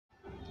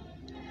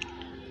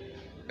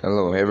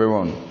Hello,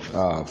 everyone.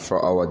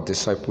 For our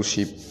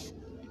discipleship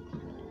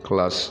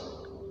class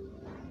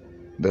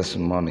this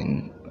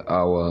morning,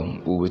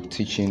 we'll be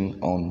teaching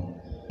on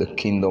the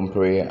kingdom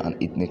prayer and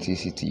its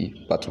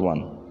necessity, part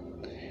 1.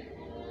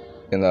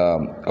 And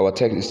our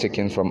text is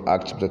taken from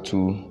Acts chapter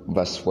 2,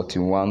 verse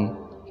 41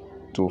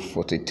 to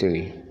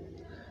 43.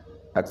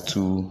 Act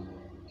 2,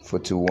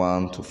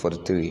 41 to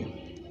 43.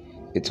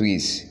 It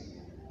reads,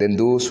 "Then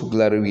those who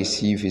gladly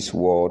received his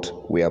word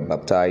were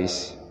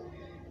baptized,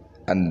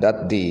 and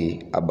that day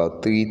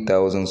about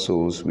 3,000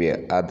 souls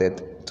were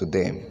added to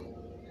them.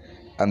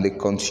 And they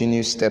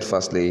continued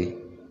steadfastly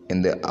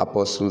in the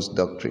apostles'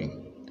 doctrine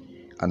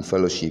and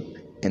fellowship,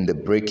 in the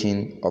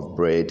breaking of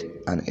bread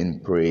and in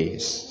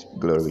praise."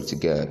 Glory to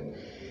God.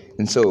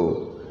 And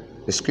so,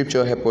 the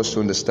scripture helps us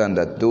to understand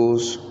that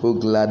those who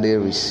gladly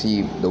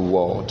receive the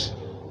word,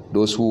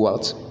 those who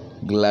what?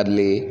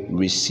 Gladly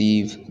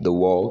receive the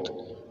word,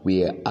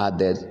 were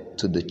added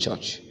to the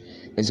church.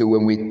 And so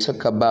when we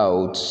talk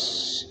about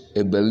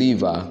a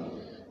believer,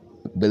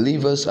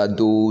 believers are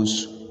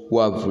those who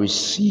have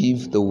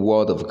received the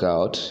word of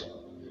God,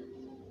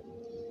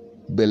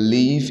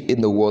 believe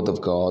in the word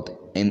of God,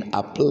 and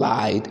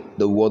applied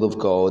the word of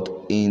God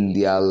in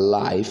their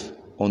life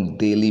on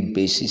daily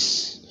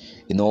basis,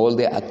 in all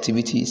their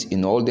activities,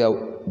 in all their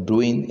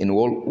doing, in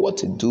all what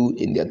to do,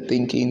 in their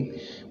thinking,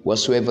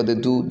 whatsoever they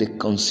do, they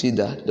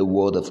consider the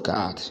word of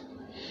God.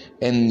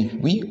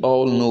 And we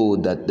all know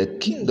that the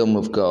kingdom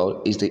of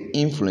God is the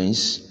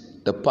influence,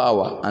 the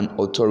power and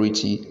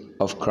authority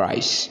of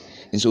Christ.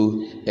 And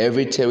so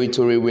every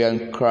territory where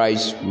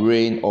Christ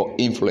reign or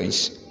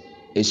influence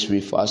is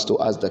referred to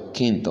as the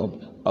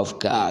kingdom of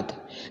God.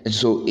 And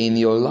so in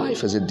your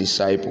life as a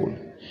disciple,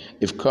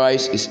 if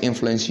Christ is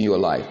influencing your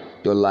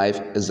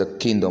life is the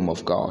kingdom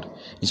of God.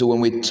 And so when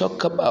we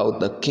talk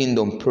about the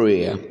kingdom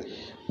prayer,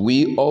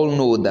 we all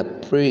know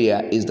that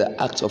prayer is the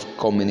act of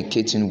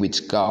communicating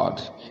with God.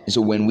 And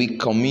so when we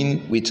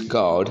commune with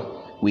God,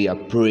 we are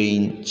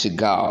praying to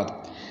God.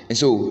 And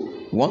so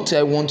one thing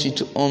I want you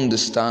to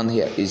understand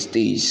here is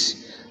this,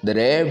 that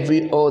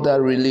every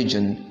other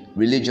religion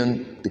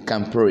they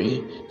can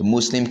pray. The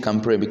Muslim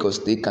can pray because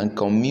they can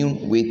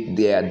commune with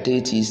their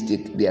deities,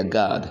 their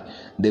God.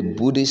 The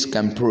Buddhists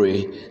can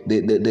pray.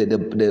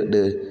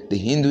 The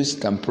Hindus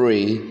can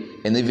pray,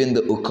 and even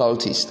the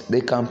occultists,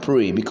 they can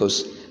pray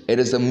because it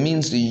is the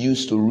means they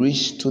use to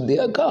reach to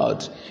their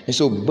God. And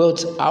so,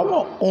 but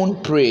our own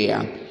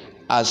prayer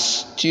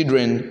as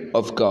children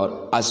of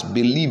God, as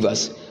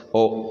believers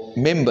or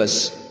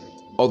members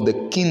of the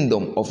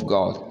kingdom of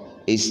God,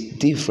 is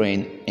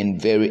different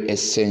and very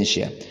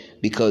essential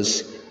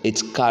because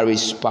it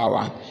carries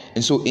power.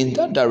 And so in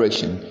that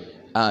direction,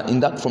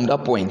 from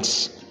that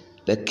point,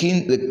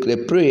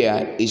 the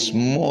prayer is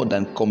more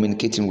than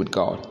communicating with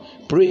God.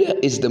 Prayer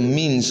is the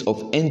means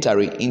of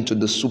entering into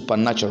the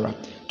supernatural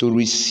to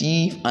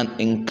receive an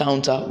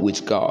encounter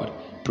with God.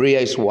 Prayer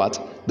is what?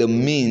 The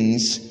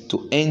means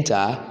to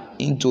enter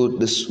into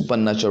the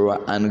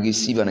supernatural and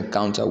receive an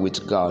encounter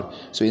with God.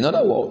 So in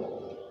other words,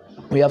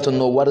 we have to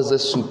know what is the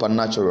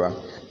supernatural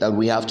that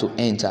we have to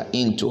enter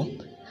into.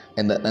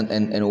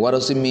 And what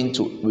does it mean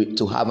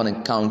to have an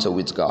encounter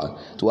with God?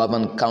 To have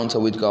an encounter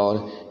with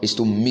God is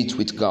to meet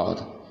with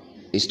God.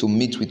 Is to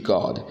meet with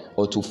God,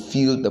 or to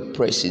feel the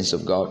presence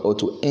of God, or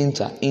to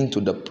enter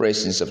into the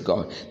presence of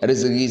God. That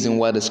is the reason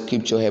why the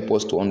scripture helps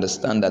us to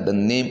understand that the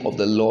name of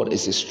the Lord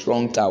is a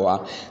strong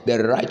tower.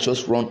 The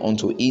righteous run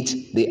unto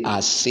it, they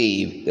are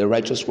saved. The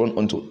righteous run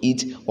unto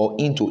it or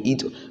into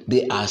it,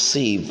 they are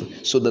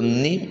saved. So the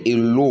name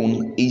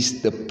alone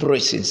is the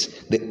presence.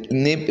 The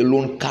name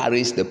alone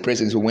carries the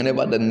presence. So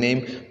whenever the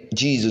name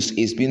Jesus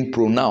is being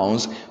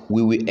pronounced,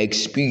 we will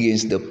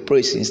experience the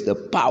presence, the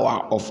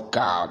power of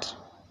God.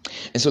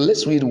 And so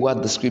let's read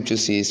what the scripture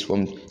says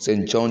from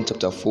St. John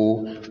chapter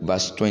 4,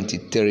 verse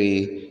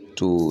 23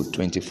 to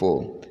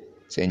 24.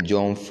 St.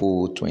 John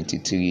 4,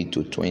 23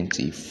 to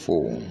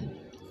 24.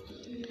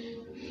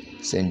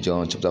 St.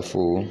 John chapter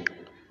 4,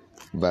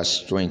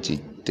 verse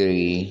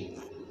 23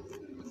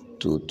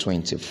 to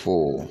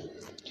 24.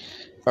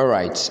 All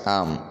right,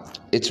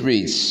 it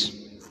reads,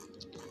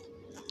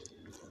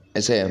 I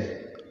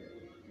say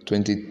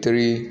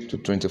 23 to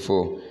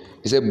 24.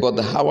 He said, "But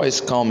the hour is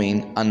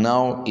coming, and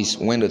now is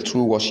when the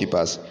true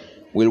worshippers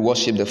will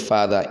worship the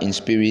Father in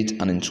spirit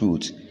and in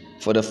truth.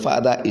 For the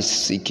Father is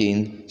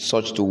seeking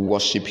such to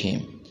worship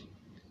him.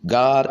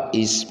 God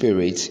is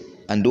spirit,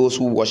 and those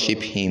who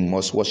worship him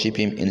must worship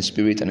him in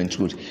spirit and in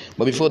truth."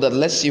 But before that,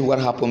 let's see what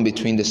happened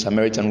between the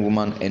Samaritan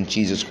woman and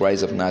Jesus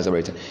Christ of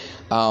Nazareth.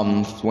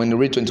 When you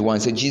read 21,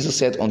 it said, Jesus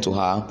said unto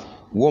her,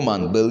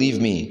 "Woman, believe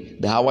me,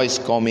 the hour is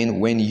coming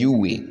when you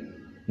will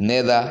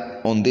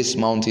neither on this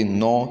mountain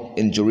nor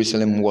in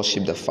Jerusalem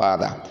worship the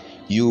Father.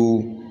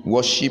 You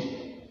worship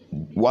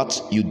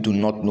what you do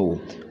not know.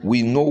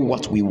 We know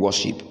what we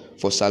worship,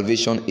 for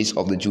salvation is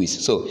of the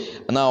Jews." So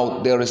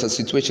now there is a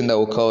situation that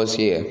occurs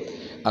here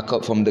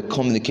from the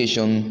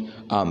communication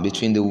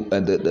between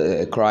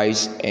the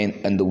Christ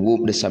and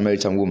the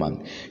Samaritan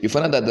woman. You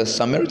find out that the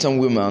Samaritan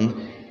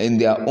woman, in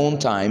their own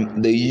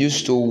time, they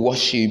used to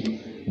worship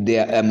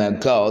their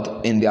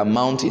God in their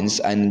mountains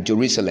and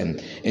Jerusalem.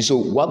 And so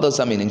what does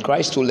that mean? And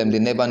Christ told them they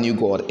never knew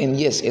God. And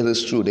yes, it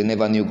is true, they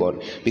never knew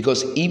God,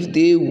 because if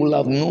they would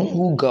have known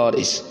who God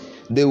is,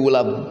 they will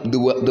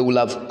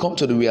have come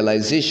to the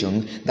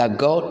realization that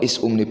God is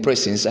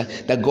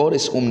omnipresent, that God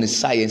is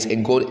omniscience,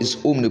 and God is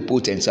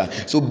omnipotent.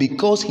 So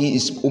because He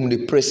is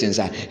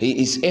omnipresent,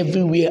 He is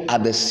everywhere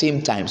at the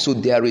same time. So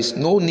there is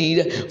no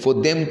need for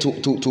them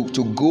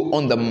to go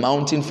on the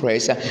mountain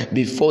first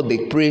before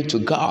they pray to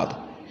God.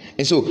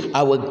 And so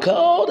our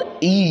God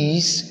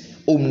is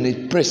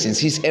omnipresence.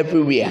 He's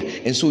everywhere,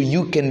 and so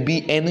you can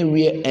be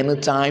anywhere,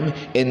 anytime,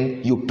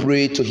 and you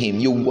pray to Him,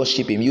 you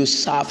worship Him, you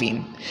serve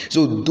Him.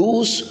 So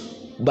those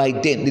by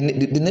then,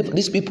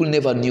 these people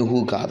never knew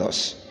who God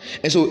was,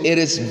 and so it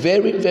is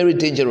very, very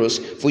dangerous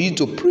for you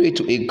to pray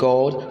to a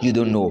God you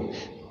don't know.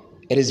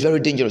 It is very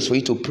dangerous for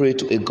you to pray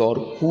to a God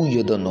who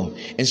you don't know.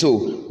 And so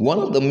one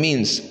of the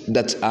means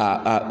that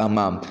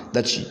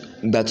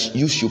that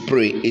you should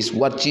pray is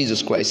what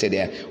Jesus Christ said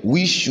there.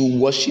 We should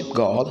worship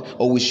God,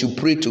 or we should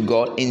pray to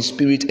God in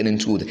spirit and in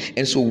truth.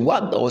 And so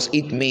what does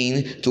it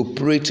mean to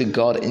pray to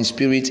God in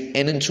spirit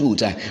and in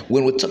truth?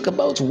 When we talk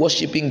about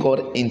worshiping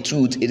God in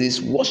truth, it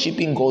is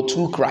worshiping God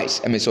through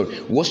Christ.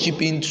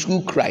 Worshiping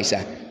through Christ.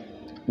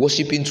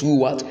 Worshiping through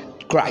what?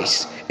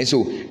 Christ. And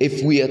so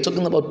if we are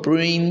talking about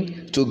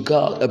praying to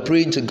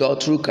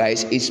God through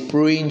Christ, it's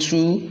praying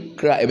through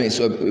Christ.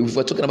 So if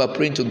we're talking about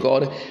praying to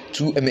God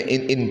through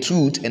in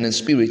truth and in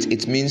spirit,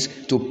 it means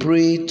to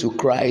pray to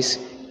Christ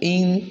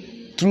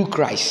through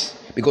Christ.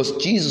 Because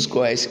Jesus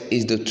Christ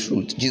is the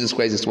truth. Jesus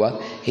Christ is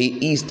what?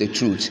 He is the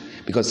truth.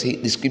 Because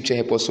the scripture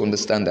helps us to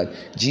understand that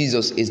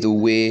Jesus is the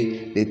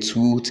way, the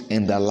truth,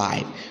 and the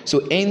life.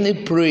 So any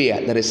prayer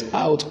that is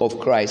out of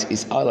Christ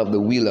is out of the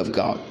will of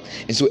God.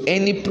 And so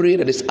any prayer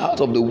that is out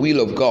of the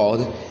will of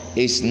God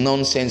is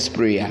nonsense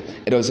prayer.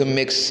 It doesn't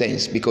make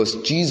sense, because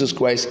Jesus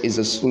Christ is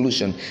the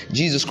solution.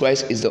 Jesus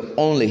Christ is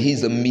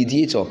He's the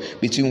mediator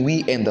between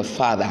we and the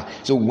Father.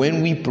 So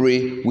when we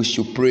pray, we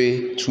should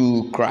pray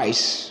through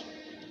Christ.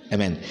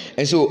 Amen.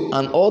 And so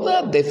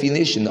another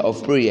definition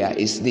of prayer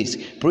is this: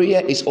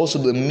 prayer is also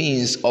the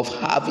means of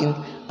having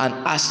an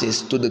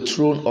access to the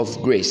throne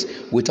of grace.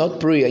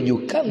 Without prayer, you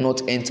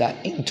cannot enter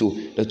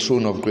into the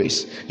throne of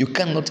grace. You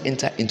cannot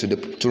enter into the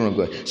throne of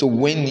grace. So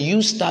when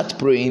you start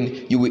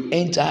praying, you will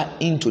enter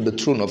into the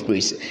throne of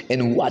grace,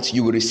 and what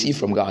you will receive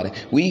from God.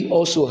 We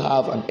also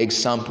have an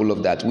example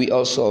of that. We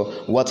also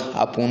what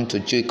happened to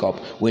Jacob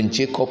when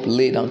Jacob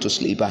lay down to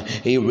sleep.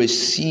 He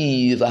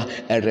received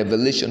a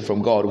revelation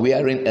from God,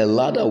 wherein a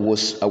ladder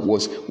was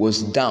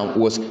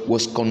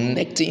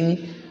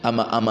connecting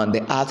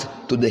the earth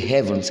to the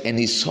heavens, and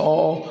he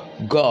saw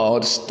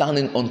God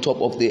standing on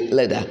top of the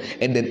ladder,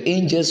 and then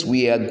angels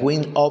were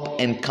going up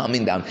and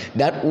coming down.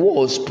 That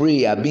was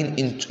prayer being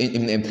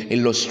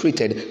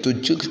illustrated to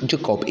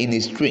Jacob in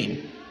his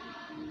dream.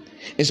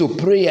 And so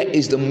prayer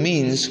is the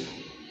means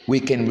we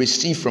can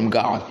receive from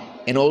God,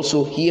 and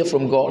also hear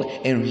from God,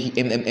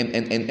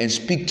 and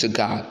speak to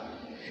God.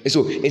 And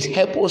so it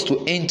helps us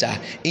to enter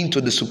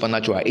into the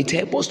supernatural. It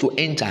helps us to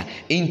enter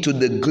into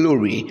the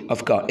glory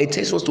of God. It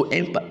helps us to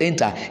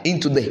enter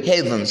into the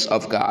heavens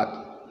of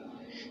God.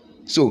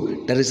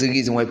 So that is the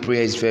reason why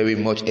prayer is very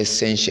much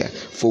essential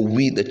for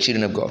we, the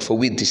children of God, for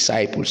we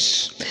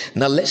disciples.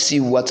 Now let's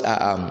see what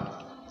are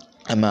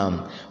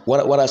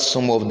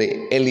some of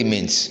the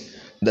elements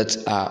that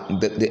are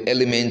the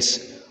elements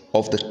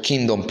of the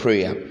kingdom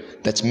prayer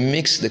that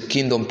makes the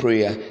kingdom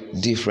prayer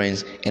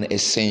different and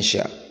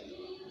essential.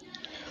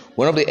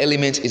 One of the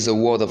elements is the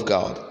word of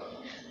God.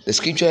 The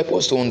scripture helps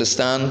us to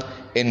understand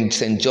in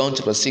St. John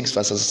chapter 6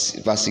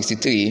 verse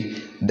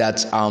 63 that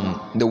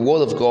the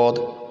word of God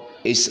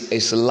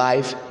is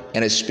life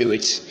and a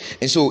spirit.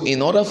 And so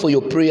in order for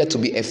your prayer to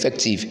be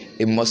effective,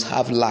 it must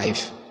have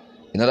life.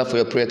 In order for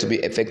your prayer to be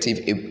effective,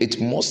 it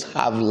must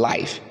have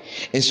life.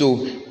 And so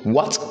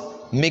what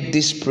make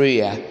this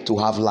prayer to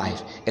have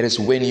life? It is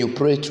when you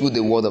pray through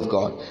the word of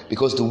God,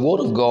 because the word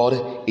of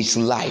God is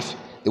life.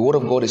 The word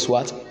of God is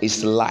what?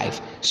 Is life.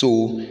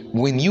 So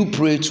when you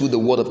pray through the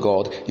word of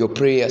God, your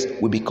prayers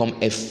will become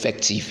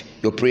effective.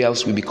 Your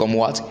prayers will become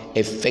what?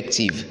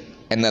 Effective.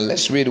 And now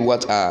let's read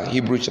what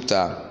Hebrews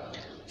chapter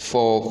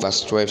 4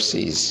 verse 12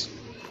 says.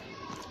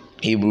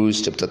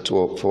 Hebrews chapter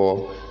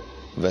 4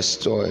 verse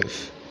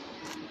 12.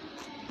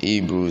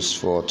 Hebrews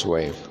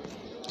 4:12.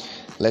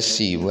 Let's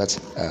see what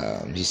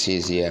he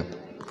says here.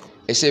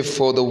 It says,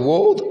 "For the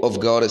word of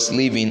God is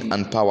living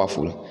and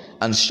powerful,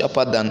 and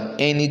sharper than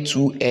any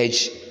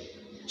two-edged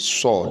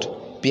sword,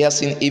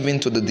 piercing even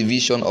to the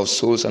division of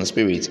souls and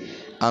spirits,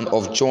 and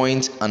of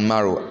joint and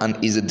marrow, and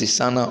is a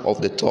discerner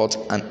of the thought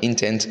and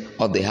intent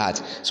of the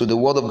heart." So the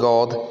word of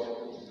God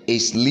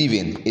is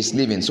living. It's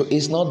living. So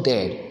it's not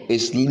dead.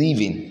 It's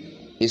living.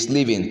 It's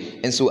living.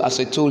 And so as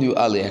I told you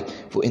earlier,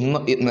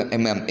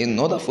 in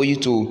order for you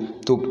to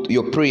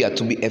your prayer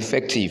to be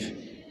effective,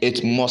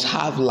 It must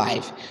have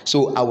life.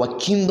 So our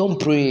kingdom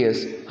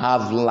prayers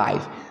have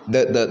life.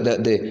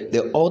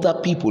 The other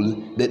people,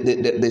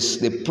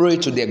 they pray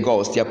to their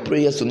gods. Their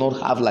prayers do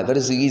not have life. That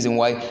is the reason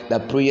why their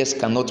prayers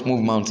cannot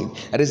move mountains.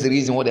 That is the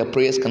reason why their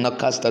prayers cannot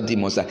cast out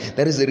demons.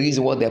 That is the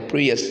reason why their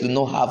prayers do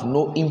not have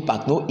no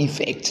impact, no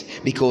effect,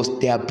 because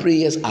their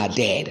prayers are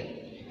dead.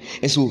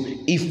 And so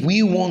if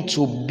we want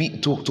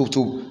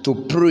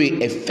to pray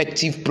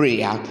effective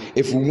prayer,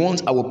 if we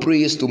want our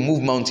prayers to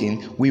move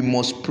mountain, we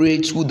must pray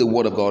through the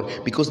word of God,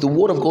 because the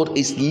word of God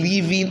is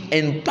living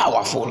and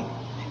powerful.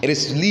 It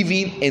is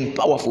living and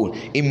powerful.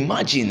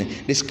 Imagine,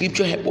 the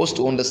scripture helps us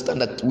to understand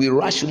that we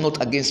wrestle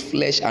not against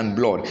flesh and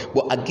blood,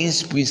 but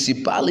against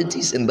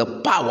principalities and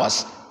the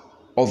powers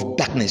of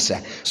darkness.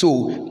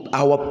 So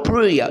our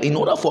prayer, in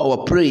order for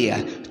our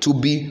prayer to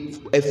be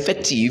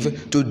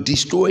effective to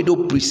destroy the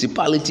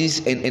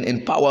principalities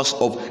and powers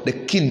of the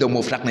kingdom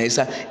of darkness,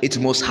 it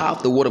must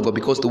have the word of God,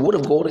 because the word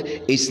of God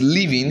is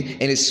living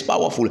and is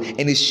powerful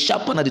and is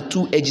sharper than the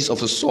two edges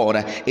of a sword.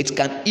 It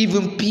can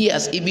even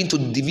pierce even to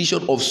the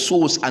division of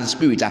souls and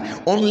spirit.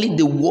 Only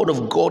the word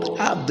of God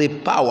have the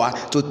power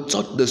to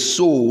touch the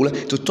soul,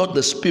 to touch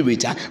the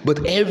spirit,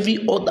 but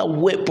every other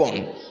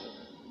weapon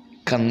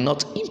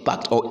cannot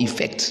impact or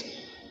affect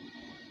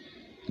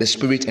the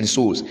spirit and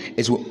souls.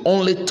 It will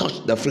only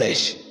touch the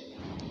flesh.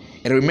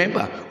 And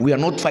remember, we are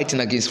not fighting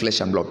against flesh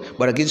and blood,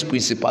 but against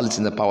principalities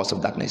and the powers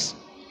of darkness.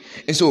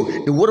 And so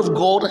the word of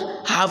God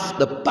have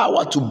the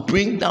power to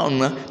bring down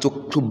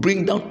to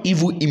bring down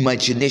evil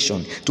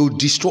imagination, to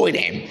destroy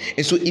them.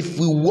 And so if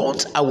we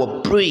want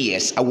our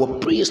prayers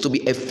to be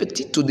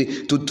effective to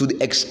the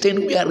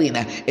extent wherein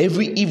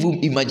every evil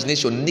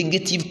imagination,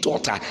 negative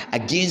thought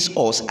against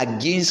us,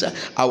 against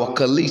our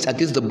colleagues,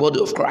 against the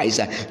body of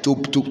Christ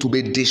to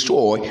be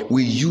destroyed,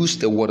 we use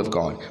the word of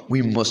God.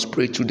 We must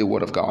pray through the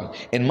word of God.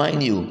 And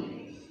mind you,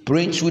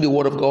 praying through the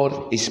word of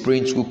God is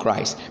praying through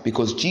Christ,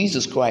 because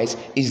Jesus Christ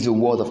is the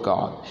word of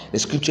God. The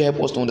scripture helps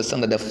us to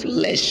understand that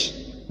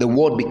the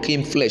word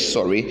became flesh,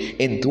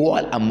 and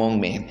dwelt among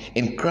men.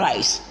 And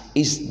Christ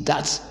is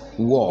that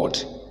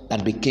word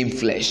that became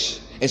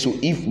flesh. And so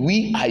if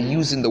we are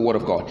using the word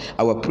of God,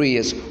 our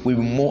prayers will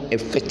be more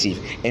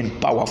effective and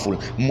powerful,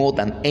 more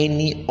than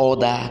any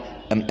other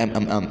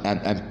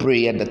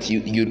prayer that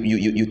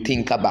you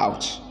think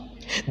about.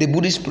 The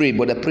Buddhists pray,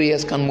 but the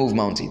prayers can't move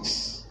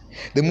mountains.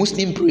 The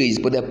Muslim prays,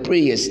 but their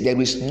prayers, there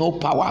is no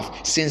power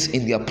sense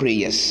in their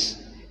prayers.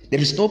 There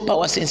is no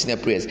power sense in their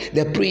prayers.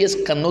 Their prayers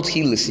cannot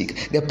heal the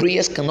sick. Their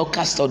prayers cannot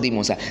cast out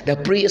demons. Their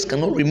prayers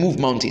cannot remove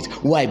mountains.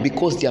 Why?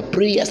 Because their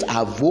prayers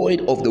are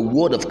void of the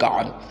word of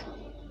God.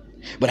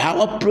 But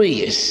our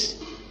prayers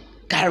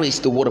carries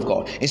the word of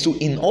God. And so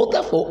in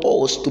order for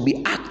us to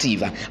be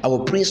active, our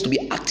prayers to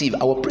be active,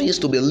 our prayers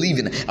to be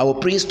living, our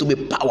prayers to be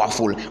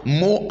powerful,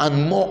 more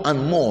and more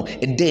and more,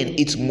 and then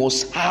it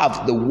must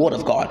have the word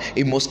of God.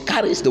 It must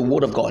carry the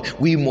word of God.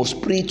 We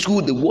must pray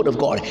through the word of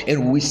God,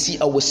 and we see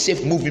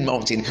ourselves moving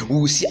mountain. We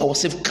will see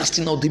ourselves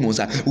casting out demons.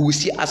 We will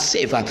see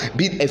ourselves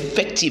being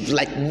effective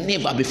like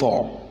never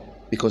before,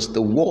 because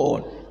the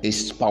word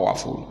is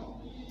powerful.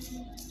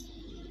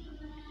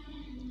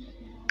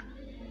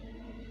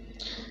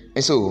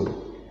 And so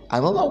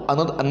another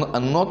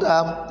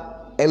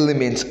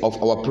element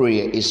of our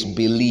prayer is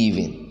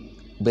believing.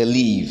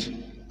 Believe.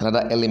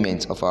 Another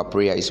element of our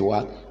prayer is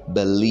what?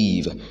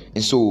 Believe.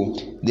 And so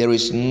there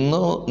is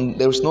no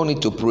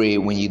need to pray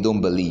when you don't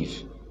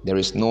believe. There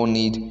is no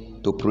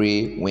need to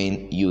pray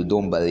when you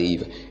don't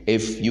believe.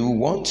 If you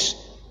want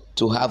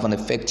to have an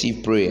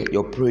effective prayer,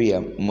 your prayer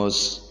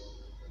must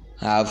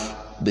have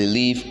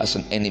belief as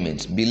an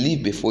element.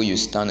 Believe before you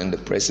stand in the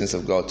presence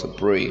of God to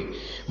pray.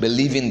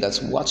 Believing that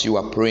what you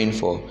are praying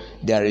for,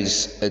 there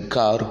is a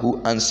God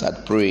who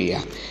answered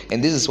prayer.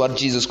 And this is what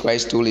Jesus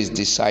Christ told his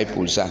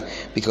disciples,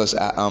 because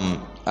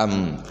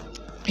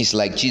it's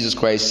like Jesus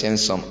Christ sent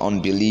some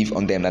unbelief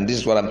on them. And this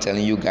is what I'm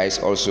telling you guys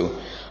also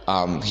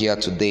here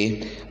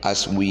today,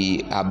 as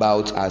we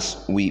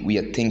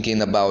are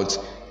thinking about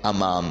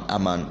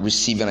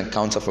receive an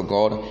encounter for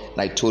God.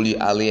 Like I told you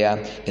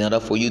earlier, in order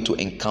for you to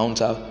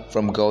encounter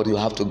from God, you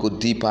have to go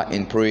deeper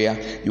in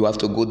prayer. You have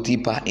to go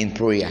deeper in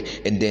prayer,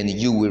 and then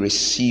you will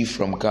receive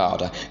from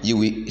God. You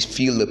will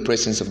feel the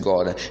presence of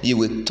God. You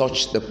will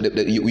touch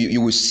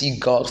you will see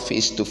God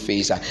face to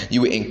face.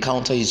 You will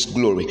encounter his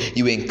glory.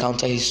 You will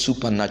encounter his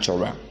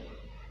supernatural.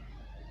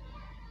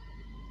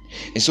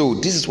 And so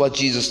this is what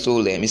Jesus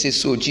told them. He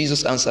says, so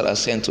Jesus answered and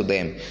said to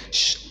them,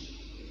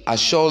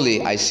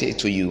 surely I say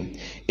to you,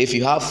 if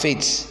you have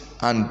faith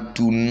and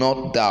do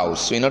not doubt.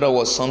 So in other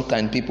words,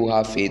 sometimes people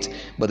have faith,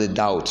 but they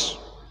doubt.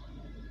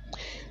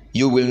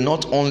 You will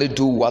not only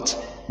do what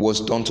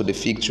was done to the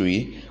fig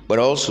tree, but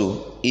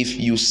also if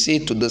you say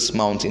to this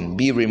mountain,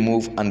 be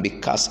removed and be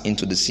cast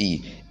into the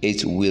sea,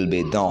 it will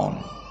be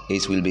done.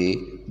 It will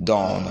be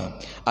done.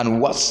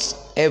 And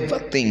whatsoever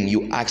thing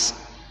you ask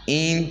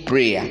in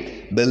prayer,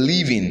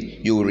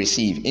 believing, you will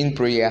receive. In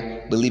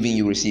prayer, believing,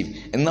 you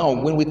receive. And now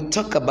when we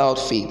talk about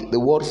faith, the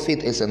word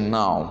faith is a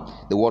noun.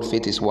 The word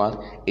faith is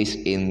what? Is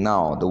a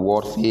noun. The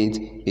word faith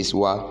is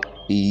what?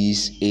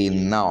 is a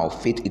noun.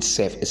 Faith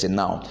itself is a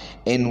noun.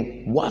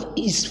 And what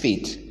is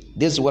faith?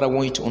 This is what I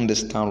want you to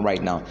understand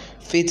right now.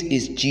 Faith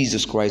is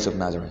Jesus Christ of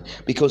Nazareth.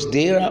 Because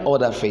there are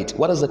other faith.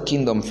 What is the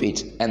kingdom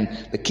faith? And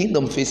the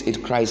kingdom faith is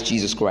Christ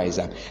Jesus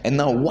Christ. And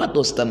now what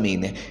does that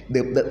mean?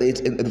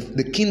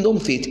 The kingdom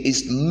faith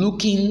is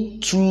looking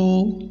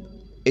through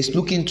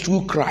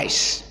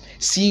Christ,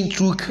 seeing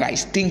through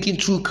Christ, thinking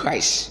through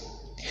Christ,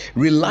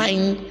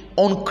 relying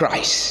on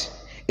Christ.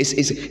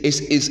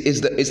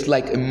 It's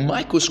like a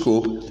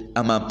microscope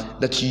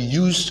that you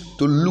use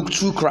to look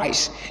through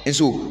Christ. And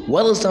so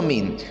what does that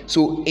mean?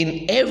 So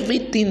in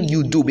everything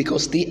you do,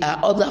 because there are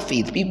other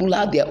faiths, people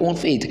have their own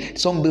faith.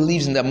 Some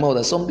believe in their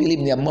mother, some believe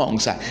in their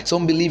monks,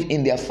 some believe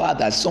in their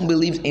fathers, some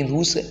believe in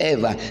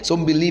whosoever,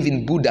 some believe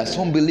in Buddha,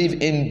 some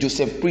believe in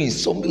Joseph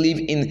Prince, some believe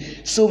in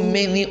so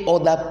many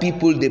other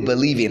people they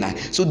believe in.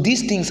 So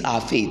these things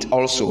are faith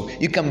also.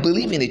 You can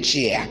believe in a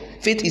chair.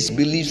 Faith is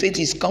belief, faith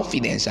is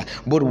confidence.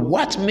 But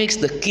what makes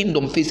the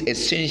kingdom faith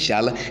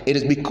essential? It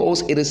is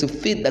because it is a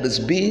faith that is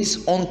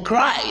based on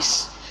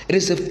Christ. It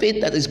is a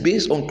faith that is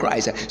based on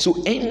Christ.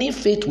 So any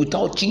faith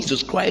without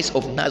Jesus Christ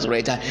of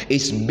Nazareth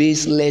is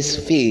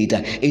baseless faith.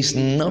 It's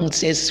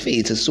nonsense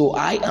faith. So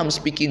I am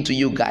speaking to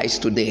you guys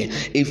today.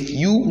 If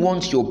you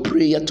want your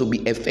prayer to be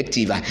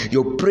effective,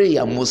 your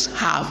prayer must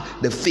have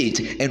the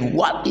faith. And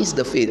what is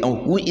the faith?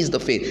 And who is the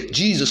faith?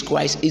 Jesus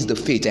Christ is the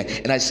faith.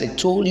 And as I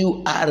told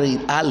you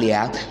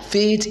earlier,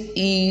 faith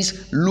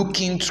is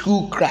looking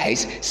through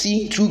Christ,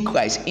 seeing through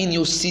Christ in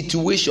your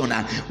situation.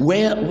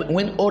 Where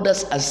when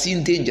others are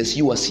seeing dangers,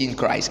 you are seeing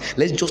Christ.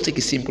 Let's just take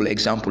a simple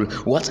example.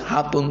 What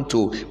happened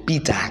to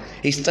Peter?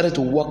 He started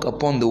to walk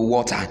upon the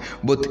water,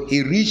 but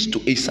he reached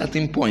to a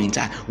certain point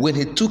when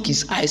he took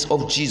his eyes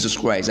off Jesus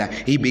Christ.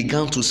 He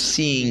began to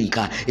sink.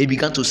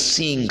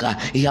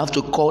 He had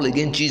to call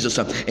again Jesus,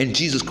 and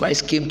Jesus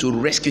Christ came to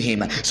rescue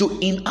him. So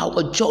in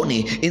our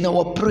journey, in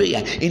our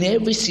prayer, in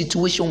every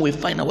situation we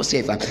find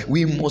ourselves,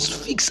 we must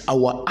fix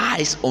our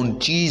eyes on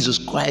Jesus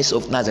Christ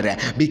of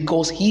Nazareth,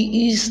 because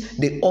he is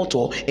the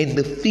author and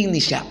the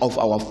finisher of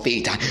our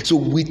faith. So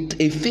with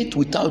a faith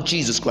without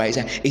Jesus Christ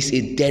is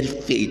a dead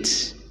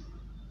faith.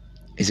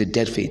 It's a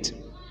dead faith.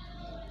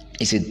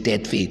 It's a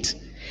dead faith.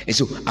 And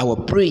so our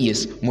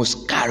prayers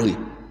must carry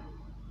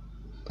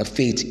a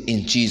faith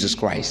in Jesus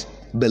Christ.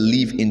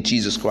 Believe in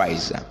Jesus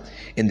Christ.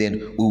 And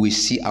then we will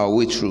see our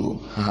way through.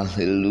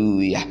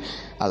 Hallelujah.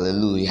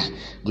 Hallelujah.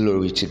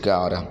 Glory to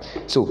God.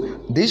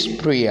 So this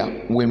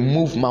prayer will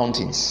move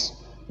mountains.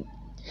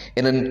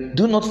 And then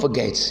do not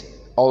forget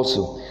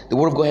also, the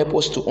word of God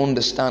helps us to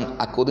understand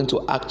according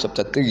to Acts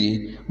chapter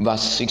 3,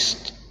 verse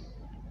 6.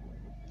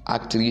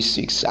 Act 3,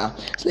 6. So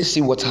let's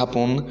see what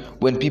happened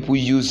when people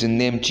use the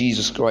name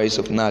Jesus Christ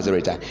of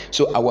Nazareth.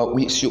 So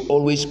we should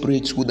always pray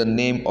through the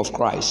name of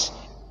Christ.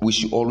 We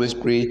should always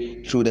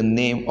pray through the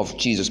name of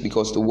Jesus,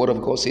 because the word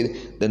of God said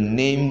the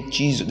name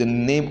Jesus, the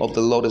name of the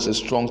Lord is a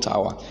strong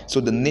tower.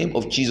 So the name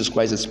of Jesus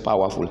Christ is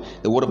powerful.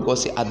 The word of God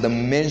said at the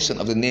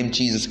mention of the name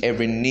Jesus,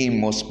 every knee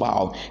must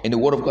bow. And the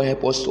word of God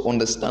helps us to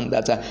understand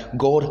that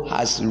God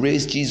has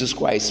raised Jesus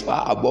Christ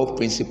far above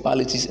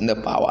principalities and the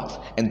power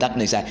and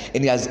darkness.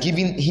 And he has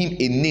given him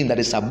a name that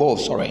is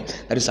above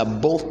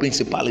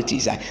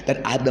principalities.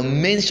 That at the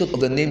mention of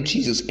the name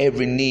Jesus,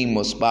 every knee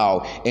must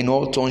bow and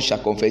all tongues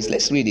shall confess.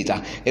 Let's read it.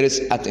 It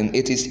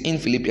is in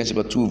Philippians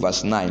chapter 2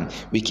 verse 9.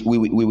 We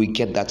will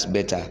get that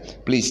better.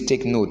 Please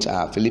take note.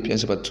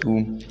 Philippians chapter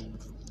 2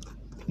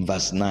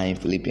 verse 9.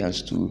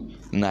 Philippians 2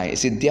 9. It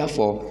said,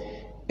 therefore,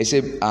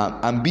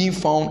 and being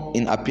found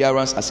in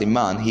appearance as a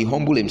man, he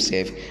humbled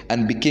himself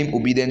and became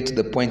obedient to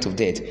the point of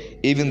death,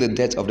 even the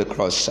death of the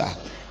cross.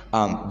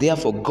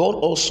 Therefore, God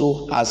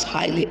also has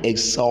highly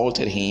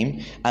exalted him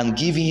and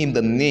given him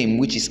the name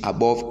which is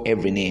above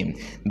every name,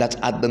 that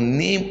at the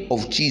name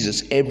of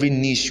Jesus every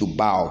knee should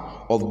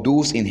bow, of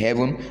those in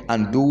heaven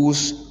and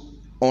those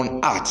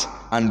on earth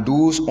and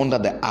those under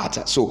the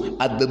earth. So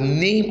at the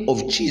name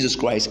of Jesus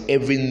Christ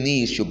every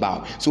knee should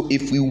bow. So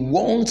if we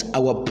want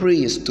our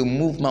prayers to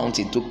move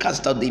mountains, to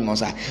cast out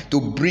demons,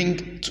 to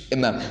bring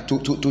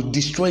to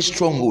destroy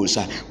strongholds,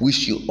 we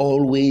should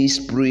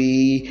always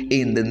pray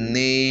in the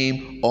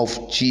name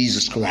of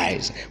Jesus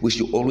Christ. We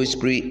should always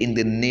pray in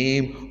the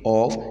name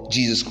of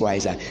Jesus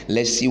Christ.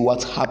 Let's see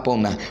what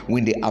happened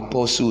when the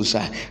apostles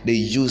they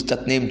used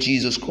that name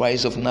Jesus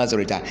Christ of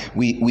Nazareth.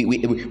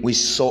 We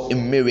saw a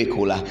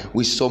miracle.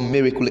 We saw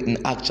miracle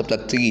in Acts chapter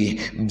 3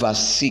 verse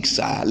 6.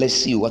 Let's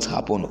see what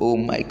happened. Oh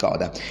my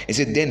God. It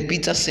said, then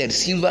Peter said,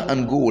 silver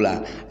and gold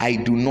I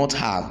do not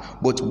have,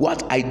 but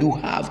what I do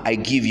have I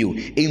give you.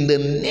 In the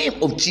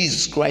name of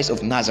Jesus Christ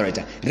of Nazareth,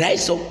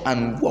 rise up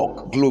and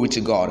walk. Glory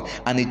to God.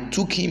 And he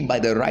took him by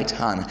the right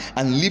hand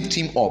and lifted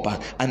him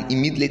up, and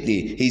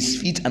immediately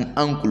his feet and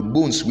ankle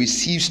bones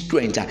received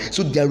strength.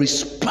 So there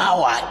is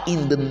power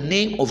in the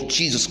name of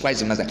Jesus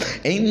Christ of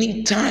Nazareth.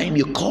 Anytime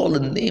you call the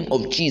name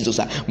of Jesus,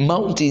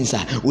 mountains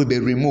will be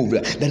removed.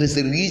 That is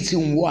the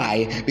reason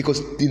why,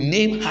 because the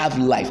name have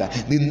life,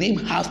 the name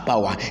have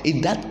power.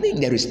 In that name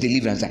there is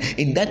deliverance.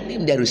 In that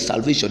name there is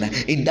salvation.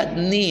 In that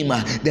name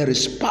there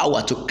is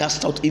power to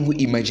cast out evil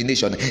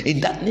imagination.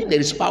 In that name there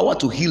is power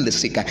to heal the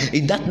sick.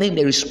 In that name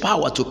there is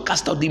power to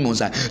cast out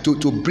demons,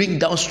 to bring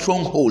down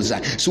strongholds.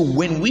 So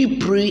when we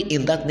pray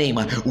in that name,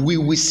 we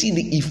will see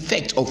the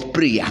effect of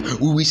prayer.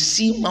 We will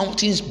see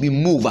mountains be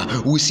moved.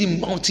 We will see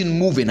mountain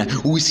moving.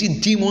 We will see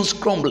demons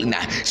crumbling.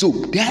 So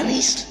there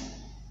is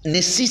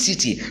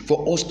necessity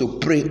for us to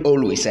pray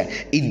always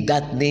in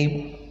that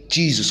name,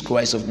 Jesus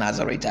Christ of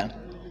Nazareth.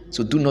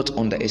 So do not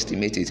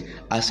underestimate it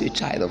as a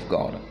child of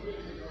God,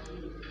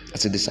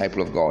 as a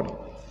disciple of God.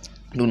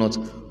 Do not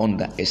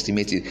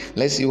underestimate it.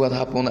 Let's see what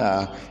happened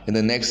in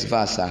the next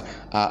verse.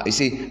 You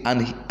see,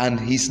 and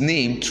his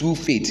name, true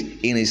faith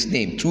in his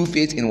name, true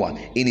faith in what?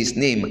 In his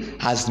name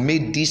has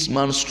made this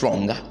man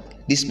stronger.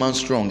 This man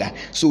stronger.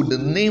 So the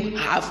name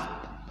have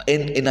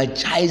an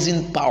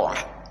energizing power.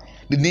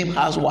 The name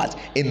has what?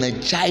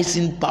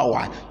 Energizing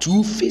power.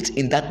 True faith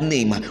in that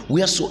name.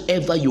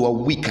 Wheresoever you are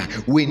weak,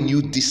 when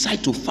you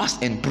decide to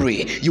fast and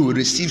pray, you will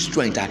receive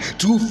strength.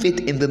 True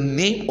faith in the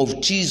name of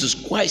Jesus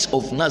Christ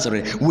of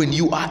Nazareth. When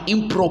you are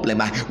in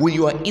problem, when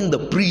you are in the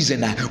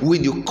prison,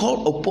 when you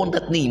call upon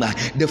that name,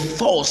 the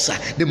force,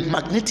 the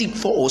magnetic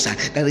force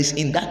that is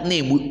in that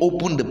name will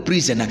open the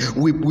prison.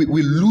 We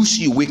lose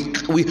you. We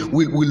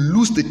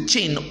lose the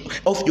chain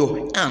of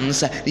your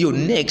hands, your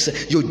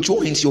necks, your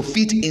joints, your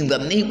feet in the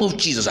name of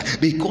Jesus,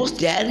 because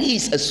there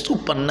is a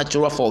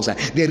supernatural force,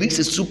 there is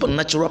a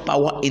supernatural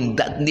power in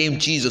that name,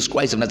 Jesus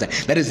Christ of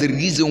Nazareth. That is the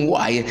reason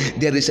why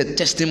there is a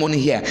testimony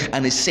here,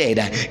 and it said,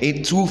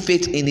 "In true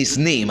faith in his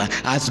name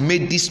has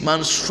made this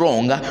man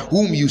strong,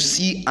 whom you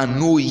see and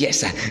know."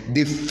 Yes,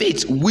 the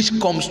faith which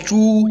comes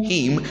through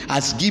him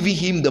has given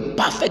him the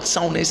perfect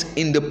soundness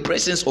in the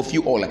presence of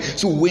you all.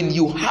 So when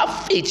you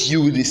have faith,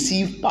 you will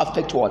receive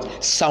perfect what?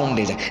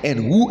 Soundness.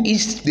 And who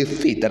is the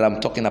faith that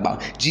I'm talking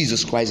about?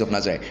 Jesus Christ of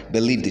Nazareth.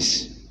 Believe this.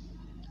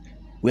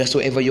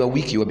 Wheresoever you are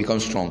weak, you will become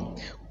strong.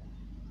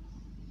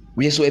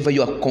 Wheresoever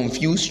you are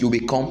confused, you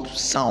become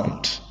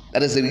sound.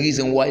 That is the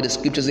reason why the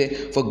scriptures say,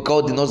 "For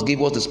God did not give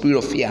us the spirit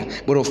of fear,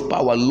 but of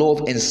power,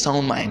 love, and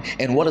sound mind."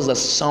 And what is the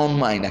sound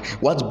mind?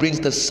 What brings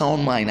the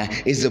sound mind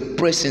is the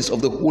presence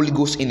of the Holy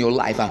Ghost in your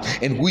life.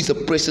 And who is the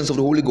presence of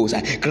the Holy Ghost?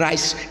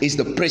 Christ is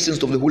the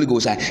presence of the Holy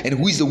Ghost. And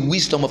who is the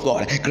wisdom of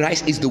God?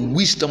 Christ is the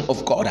wisdom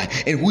of God.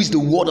 And who is the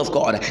word of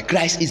God?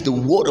 Christ is the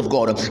word of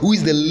God. Who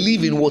is the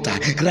living water?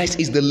 Christ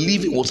is the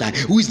living water.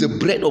 Who is the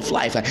bread of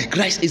life?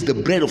 Christ is the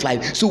bread of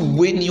life. So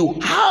when you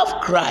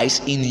have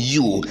Christ in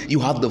you,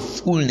 you have the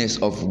fullness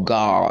of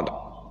God.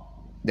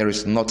 There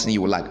is nothing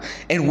you will lack.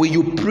 And when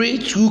you pray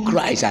through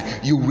Christ,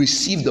 you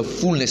receive the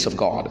fullness of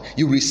God.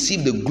 You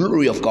receive the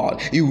glory of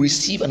God. You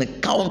receive an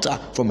encounter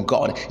from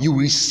God. You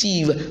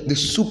receive the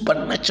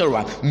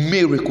supernatural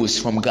miracles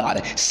from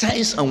God.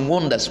 Signs and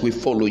wonders will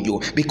follow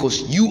you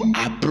because you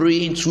are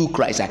praying through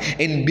Christ.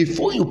 And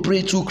before you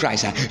pray through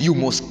Christ, you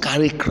must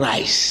carry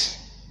Christ.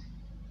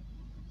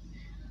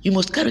 You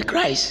must carry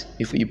Christ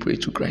before you pray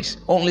through Christ.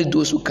 Only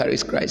those who carry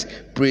Christ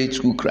pray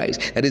through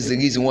Christ. That is the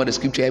reason why the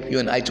scripture helps you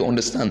and I to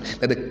understand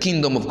that the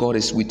kingdom of God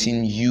is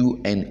within you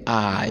and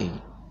I.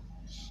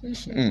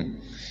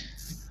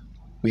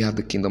 We have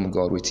the kingdom of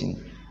God within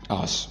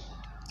us.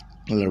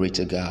 Glory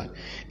to God.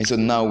 And so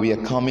now we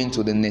are coming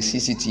to the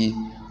necessity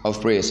of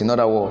prayers. In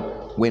other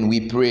words, when we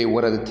pray,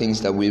 what are the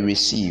things that we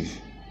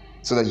receive?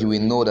 So that you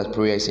will know that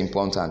prayer is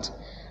important.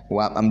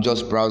 Well, I'm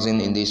just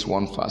browsing in this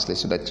one fastly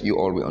so that you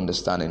all will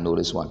understand and know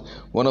this one.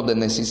 One of the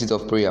necessities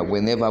of prayer,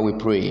 whenever we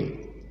pray,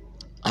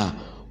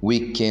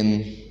 without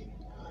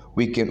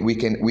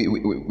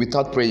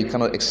prayer, you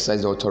cannot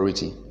exercise the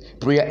authority.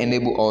 Prayer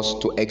enables us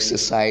to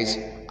exercise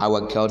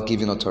our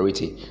God-given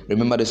authority.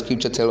 Remember, the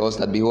scripture tells us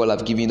that, "Behold,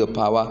 I've given you the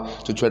power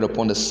to tread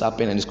upon the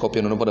serpent and the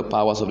scorpion and over the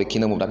powers of the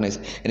kingdom of darkness."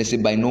 And it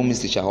said, "By no means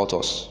they shall hurt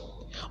us."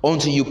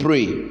 Until you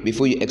pray,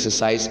 before you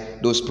exercise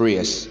those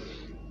prayers.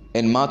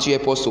 And Matthew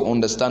helps us to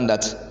understand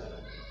that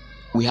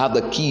we have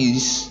the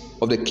keys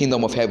of the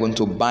kingdom of heaven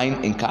to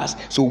bind and cast.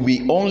 So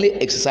we only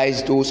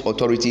exercise those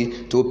authority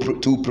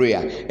to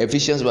prayer.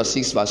 Ephesians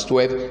 6 verse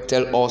 12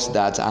 tell us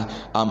that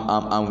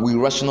we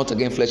wrestle not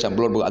against flesh and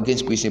blood, but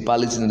against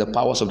principalities and the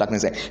powers of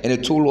darkness. And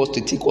it told us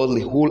to take all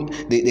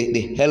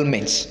the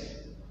helmets,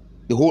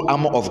 the whole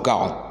armor of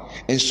God.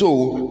 And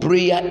so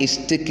prayer is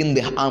taking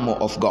the armor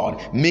of God,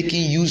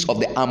 making use of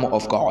the armor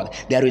of God.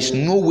 There is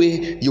no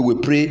way you will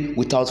pray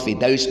without faith.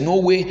 There is no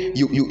way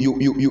you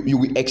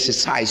will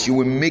exercise, you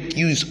will make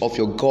use of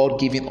your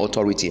God-given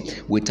authority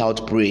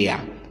without prayer.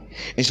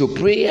 And so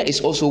prayer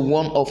is also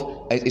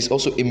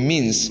a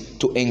means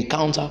to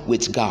encounter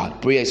with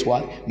God. Prayer is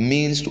what?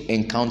 Means to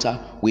encounter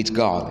with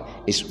God.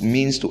 It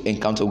means to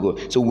encounter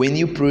God. So when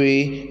you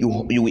pray, you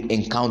will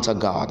encounter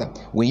God.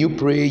 When you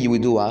pray, you will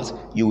do what?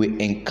 You will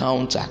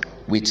encounter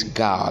with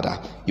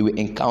God. You will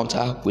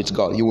encounter with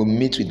God. You will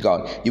meet with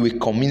God. You will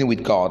commune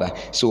with God.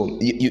 So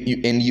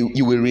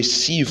you will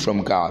receive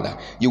from God.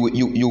 You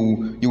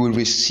will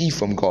receive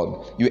from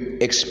God. You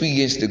will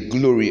experience the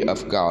glory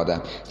of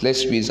God.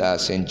 Let's read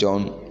St.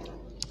 John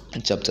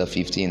chapter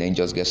 15 and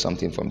just get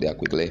something from there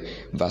quickly.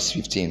 Verse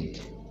 15.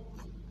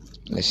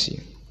 Let's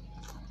see.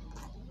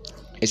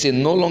 It says,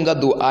 "No longer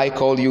do I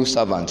call you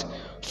servant,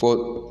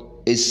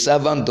 for a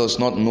servant does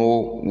not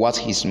know what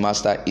his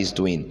master is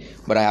doing.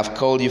 But I have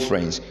called you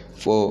friends,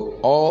 for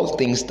all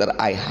things that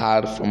I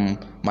heard from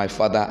my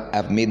Father I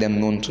have made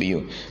them known to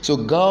you." So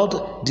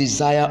God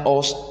desires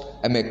us,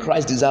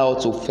 Christ desires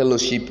us to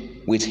fellowship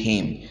with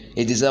Him.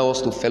 He desires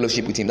us to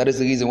fellowship with Him. That is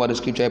the reason why the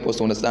scripture helps us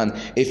to understand.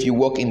 If you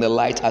walk in the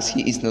light as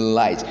He is in the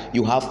light,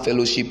 you have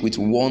fellowship with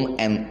one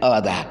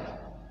another.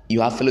 You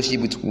have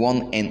fellowship with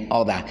one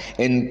another.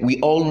 And we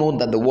all know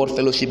that the word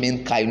fellowship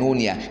means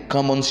koinonia,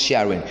 common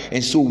sharing.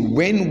 And so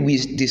when we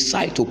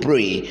decide to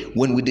pray,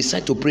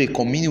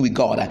 commune with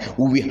God,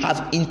 we will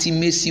have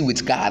intimacy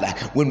with God.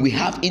 When we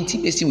have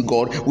intimacy with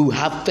God, we will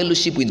have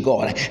fellowship with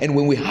God. And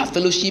when we have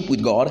fellowship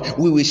with God,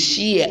 we will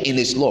share in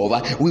His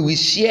love. We will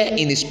share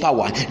in His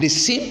power. The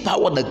same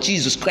power that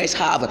Jesus Christ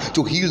had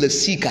to heal the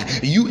sick,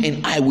 you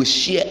and I will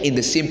share in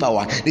the same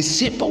power. The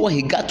same power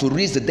He got to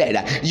raise the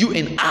dead, you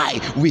and I,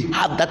 we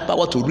have that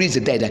power to raise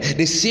the dead.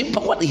 The same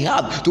power He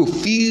have to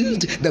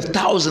feed the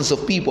thousands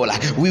of people,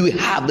 we will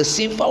have the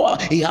same power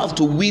He have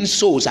to win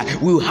souls.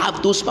 We will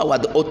have those power,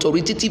 the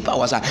authoritative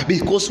powers,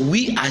 because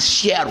we are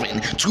sharing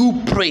through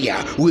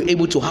prayer. We're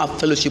able to have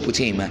fellowship with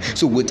Him.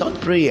 So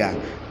without prayer,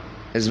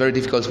 it's very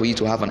difficult for you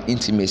to have an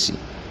intimacy.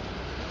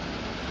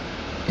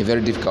 It's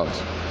very difficult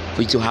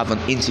for you to have an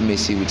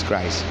intimacy with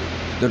Christ.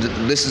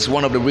 This is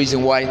one of the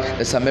reasons why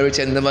the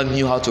Samaritans never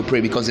knew how to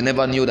pray, because they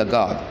never knew the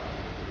God.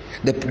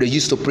 They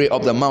used to pray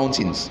up the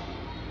mountains.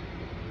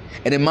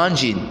 And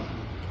imagine,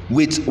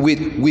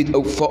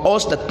 for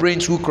us that pray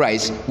through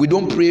Christ, we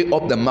don't pray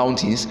up the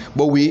mountains,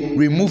 but we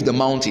remove the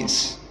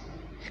mountains.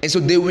 And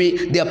so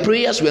their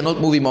prayers were not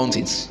moving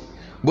mountains,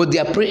 but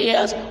their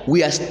prayers,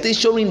 we are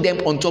stationing them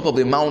on top of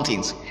the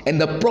mountains.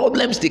 And the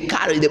problems they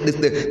carry,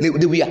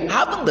 we are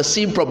having the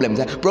same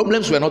problems.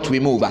 Problems were not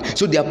removed.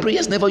 So their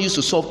prayers never used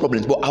to solve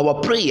problems, but our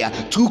prayer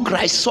through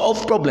Christ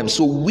solved problems.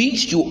 So we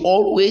should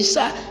always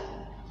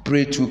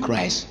pray through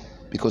Christ,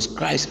 because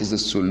Christ is the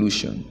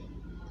solution.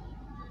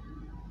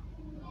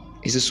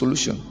 Is a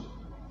solution.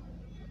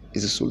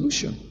 Is a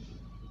solution.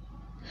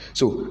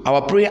 So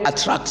our prayer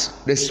attracts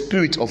the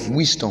spirit of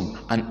wisdom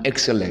and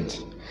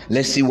excellence.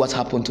 Let's see what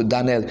happened to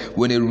Daniel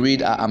when you read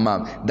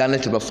Daniel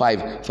chapter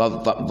 5,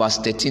 verse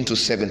 13 to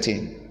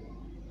 17.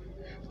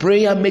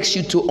 Prayer makes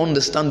you to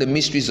understand the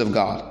mysteries of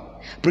God.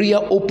 Prayer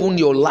open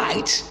your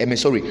light.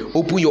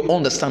 Open your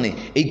understanding.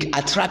 It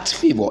attracts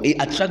favor. It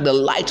attracts the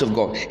light of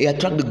God. It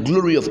attracts the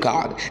glory of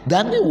God.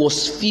 Daniel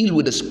was filled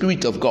with the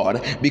Spirit of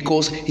God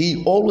because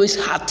he always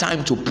had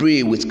time to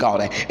pray with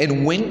God.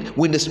 And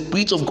when the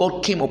Spirit of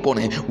God came upon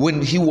him,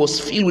 when he was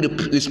filled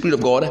with the Spirit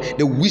of God,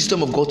 the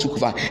wisdom of God took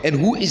over.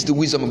 And who is the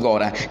wisdom of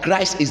God?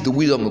 Christ is the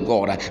wisdom of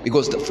God.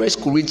 Because the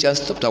 1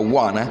 Corinthians chapter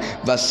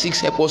 1, verse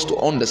 6 helps us to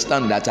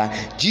understand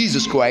that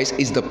Jesus Christ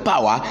is the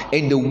power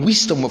and the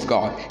wisdom of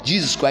God.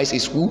 Jesus Christ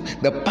is who?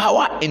 The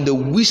power and the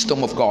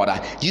wisdom of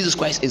God. Jesus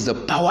Christ is the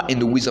power and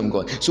the wisdom of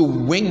God. So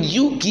when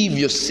you give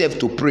yourself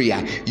to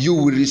prayer, you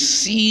will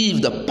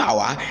receive the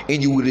power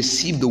and you will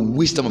receive the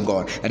wisdom of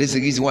God. That is the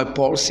reason why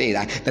Paul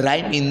said that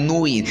I may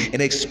knowing and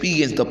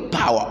experience the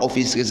power of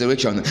His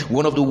resurrection.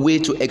 One of the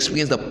ways to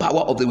experience the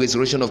power of the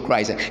resurrection of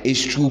Christ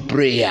is through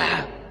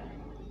prayer.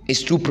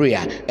 It's through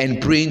prayer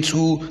and praying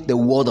through the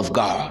Word of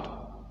God.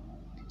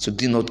 So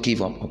do not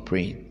give up on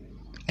praying.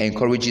 I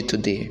encourage you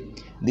today,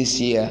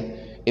 this year,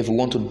 if we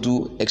want to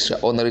do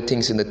extraordinary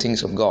things in the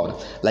things of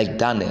God, like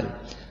Daniel,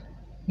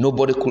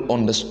 nobody could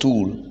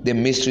understand the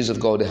mysteries of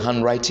God, the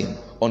handwriting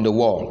on the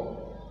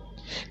wall.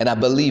 And I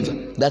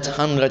believe that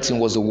handwriting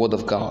was the Word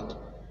of God.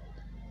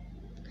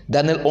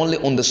 Daniel only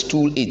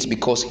understood it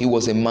because he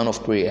was a man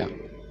of prayer.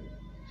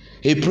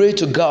 He prayed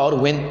to God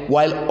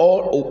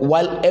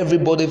while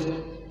everybody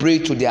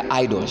prayed to their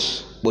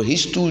idols, but he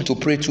stood to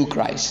pray to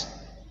Christ.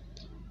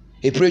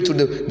 He prayed to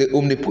the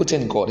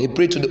omnipotent God. He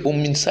prayed to the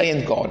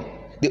omniscient God,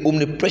 the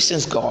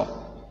omnipresent God.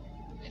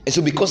 And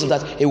so because of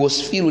that, he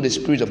was filled with the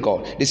Spirit of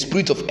God, the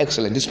Spirit of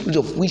excellence, the Spirit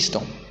of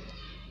wisdom.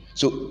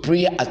 So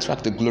prayer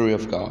attracts the glory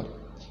of God.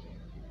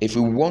 If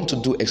we want to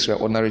do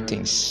extraordinary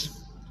things,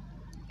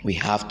 we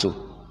have to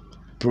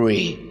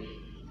pray,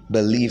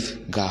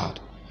 believe God.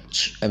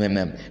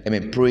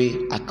 Pray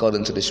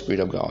according to the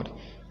Spirit of God.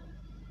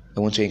 I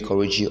want to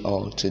encourage you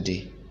all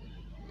today.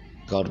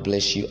 God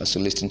bless you as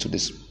you listen to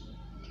this.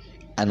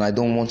 And I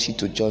don't want you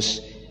to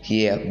just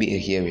be a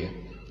hearer,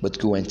 but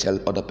go and tell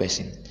other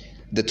person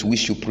that we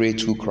should pray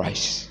through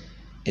Christ,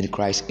 in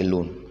Christ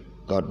alone.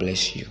 God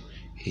bless you.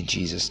 In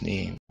Jesus'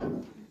 name.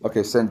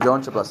 Okay, St.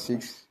 John chapter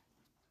 6,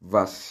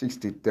 verse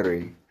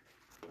 63.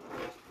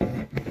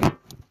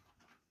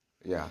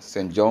 Yeah,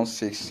 St. John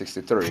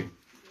 6:63.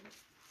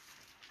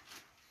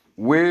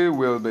 We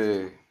will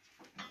be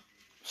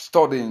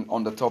studying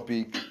on the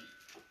topic,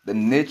 the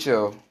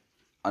nature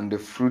and the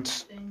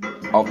fruits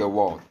of the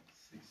world.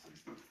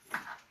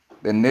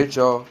 The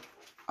nature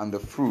and the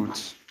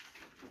fruits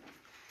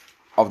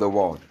of the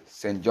world.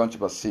 St. John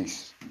chapter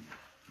 6,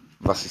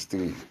 verses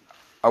 3.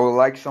 I would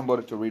like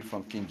somebody to read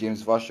from King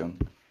James Version.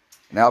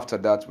 And after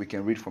that, we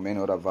can read from any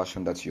other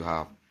version that you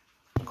have.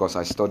 Because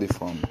I study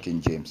from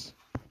King James.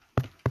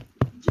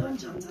 John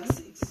chapter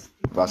 6.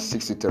 Verse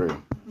 63.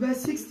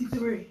 Verse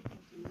 63.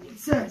 It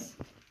says,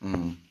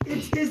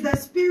 It is the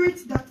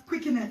spirit that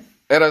quickeneth.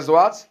 It is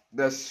what?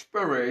 The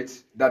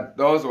spirit that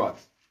does what?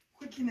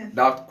 Quickeneth.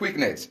 That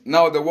quickeneth.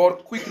 Now the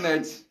word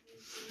quickeneth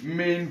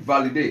mean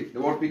validate.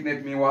 The word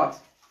quickeneth mean what?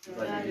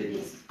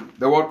 Validate.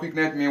 The word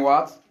quickeneth mean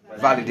what?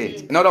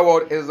 Validate. In other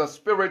words, it is a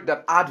spirit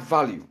that add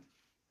value.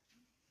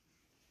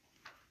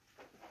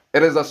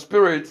 It is a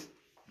spirit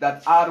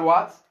that add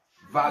what?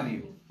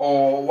 Value.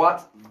 Or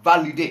what?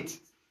 Validate.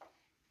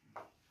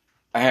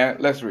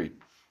 Let's read.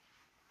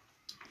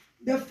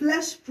 The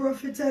flesh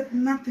profiteth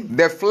nothing.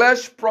 The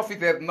flesh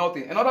profiteth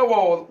nothing. In other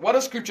words, what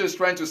the scripture is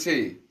trying to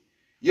say,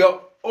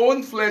 your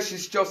own flesh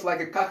is just like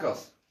a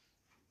carcass.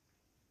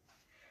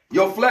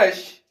 Your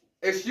flesh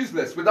is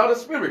useless without a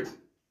spirit.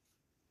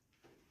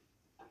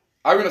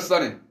 Are you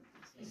understanding?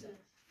 Yes, sir.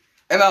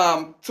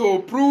 And to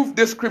prove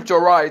this scripture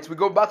right, we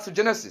go back to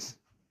Genesis.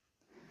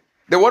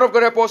 The word of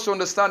God helps us to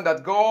understand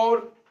that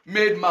God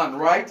made man,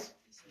 right?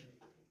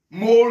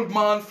 Mold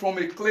man from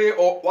a clay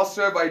or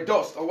whatsoever, a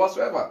dust or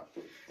whatsoever.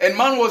 And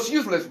man was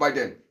useless by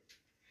then.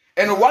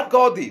 And what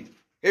God did,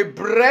 he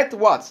breathed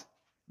what?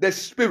 The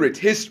spirit,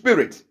 his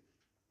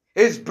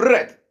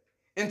breath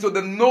into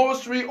the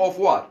nursery of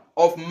what?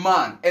 Of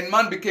man. And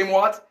man became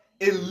what?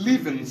 A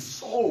living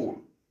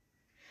soul.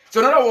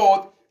 So in other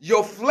words,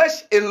 your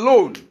flesh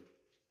alone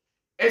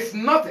is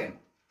nothing.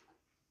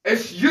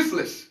 It's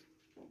useless.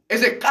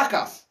 It's a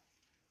carcass.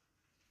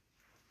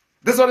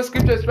 That's what the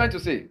scripture is trying to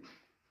say.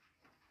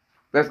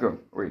 Let's go.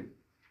 Read.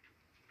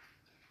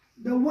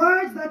 The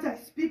words that I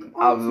speak unto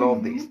I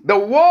love you, this. The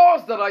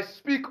words that I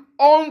speak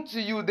unto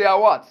you, they are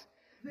what?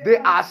 They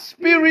are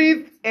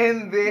spirit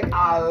and they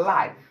are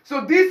life.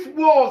 So these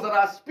words that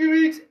are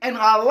spirit and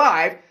are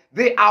life,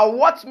 they are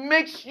what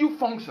makes you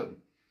function.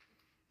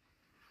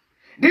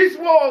 These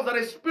words that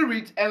are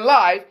spirit and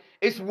life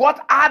is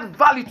what add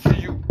value to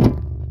you.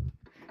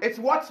 It's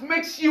what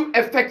makes you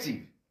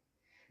effective.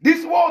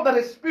 This word that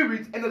is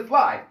spirit and is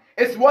life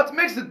is what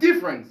makes the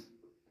difference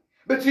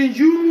between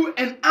you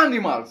and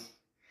animals.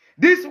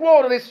 This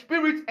word that is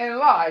spirit and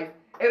life,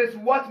 it is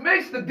what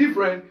makes the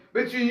difference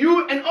between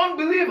you and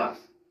unbelievers.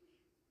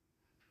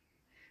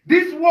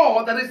 This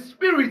word that is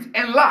spirit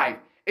and life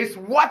is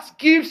what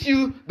gives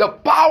you the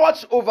power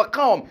to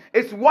overcome.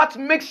 It's what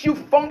makes you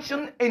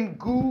function in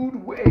good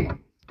way.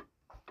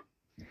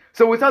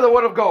 So without the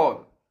word of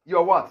God, you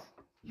are what?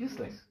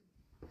 Useless.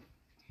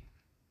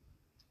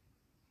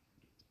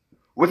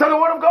 Without the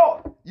word of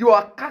God, you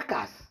are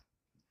carcass.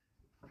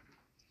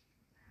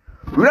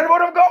 Without the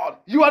word of God,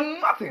 you are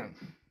nothing.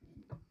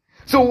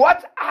 So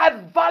what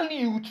adds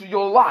value to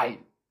your life?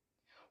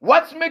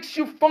 What makes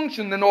you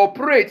function and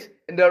operate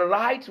in the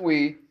right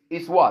way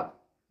is what?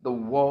 The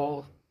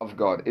word of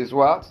God. Is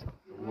what?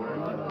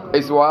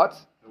 Is what?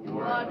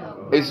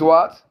 Is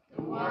what?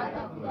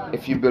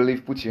 If you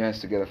believe, put your hands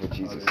together for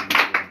Jesus.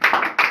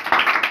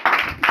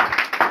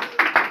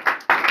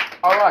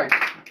 All right.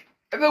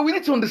 And then we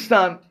need to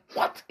understand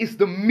what is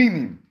the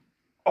meaning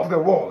of the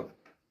word.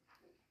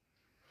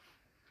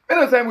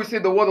 Many times we say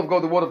the word of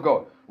God, the word of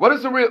God. What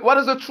is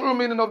the true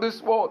meaning of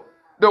this word?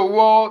 The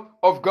word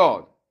of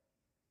God.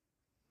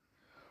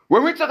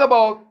 When we talk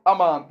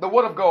about the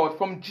word of God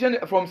from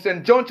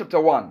St. John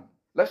chapter 1,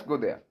 let's go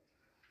there.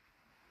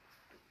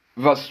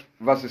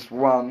 Verses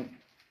 1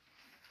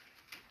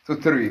 to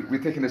 3.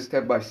 We're taking it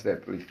step by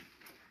step, please.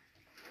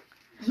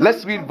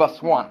 Let's read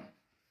verse 1.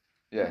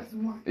 Yeah. Verse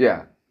 1.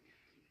 Yeah.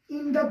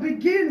 In the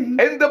beginning.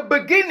 In the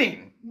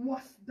beginning.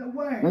 Was the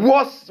word.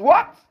 Was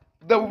what?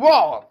 The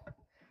word.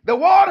 The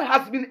word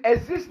has been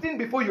existing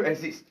before you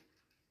exist.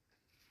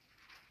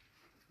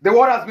 The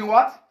word has been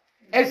what?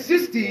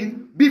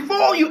 Existing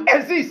before you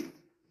exist.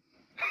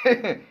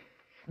 The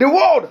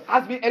word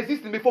has been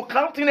existing before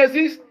Carlton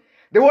exists.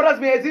 The word has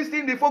been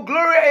existing before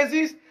Gloria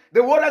exists.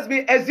 The word has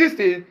been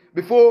existing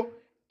before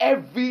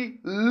every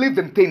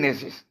living thing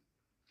exists.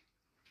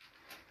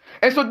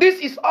 And so this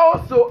is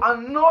also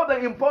another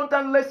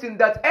important lesson,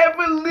 that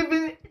every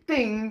living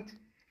thing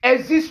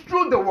exists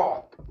through the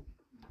word.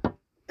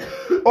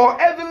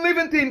 Or every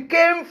living thing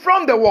came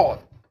from the word.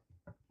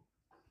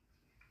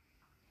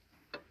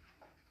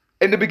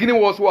 In the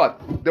beginning was what?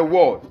 The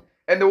word.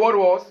 And the word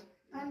was?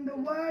 And the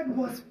word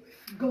was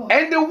with God.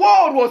 And the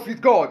word was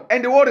with God.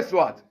 And the word is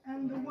what?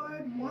 And the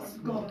word was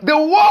God. The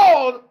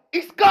word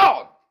is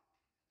God.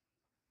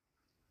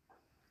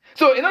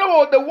 So in other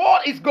words, the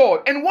word is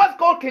God. And what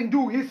God can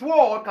do, his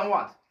word can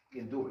what?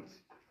 Can do it.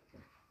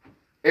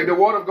 If the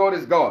word of God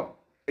is God,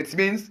 it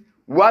means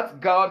what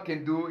God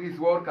can do, his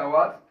word can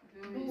what?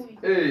 Do it.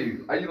 Hey,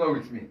 are you not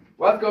with me?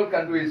 What God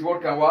can do, his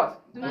word can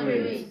what? Do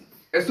it.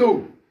 And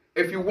so,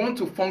 If you want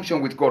to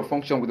function with God,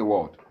 function with the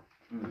word.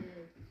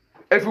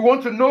 If you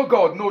want to know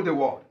God, know the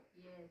word.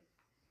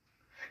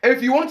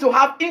 If you want to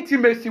have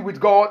intimacy with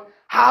God,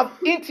 have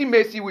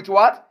intimacy with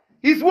what?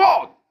 His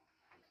word.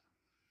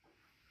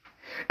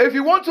 If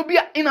you want to be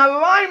in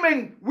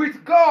alignment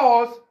with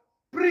God's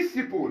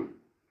principle,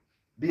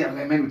 be in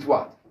alignment with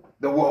what?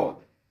 The word.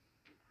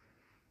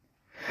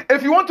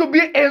 If you want to be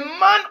a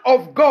man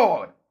of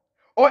God,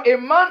 or a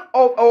man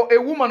of, or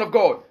a woman of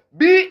God,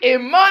 be a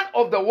man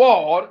of the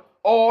word,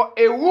 or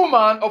a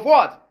woman of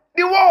what?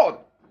 The word.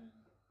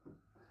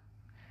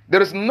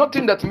 There is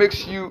nothing that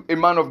makes you a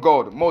man of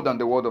God more than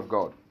the word of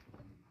God.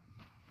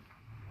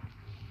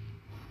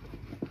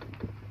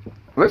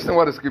 Listen to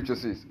what the scripture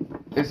says.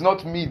 It's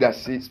not me that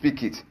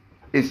speak it.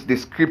 It's the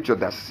scripture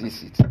that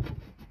says it.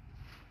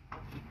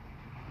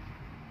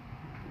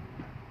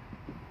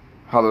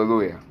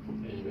 Hallelujah.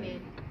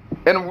 Amen.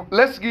 And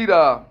let's get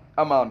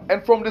man.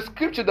 And from the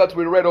scripture that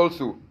we read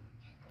also,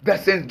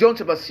 that's in John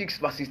chapter 6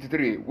 verse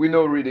 63. We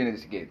know reading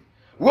it again.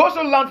 We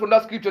also learn from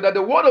that scripture that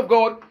the word of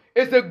God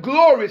is the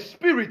glory,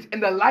 spirit,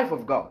 and the life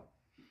of God.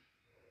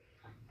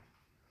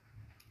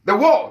 The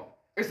word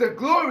is the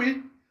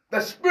glory,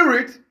 the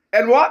spirit,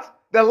 and what?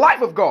 The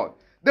life of God.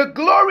 The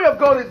glory of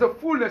God is the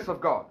fullness of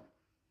God.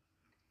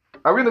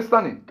 Are we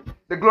understanding?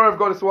 The glory of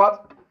God is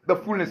what? The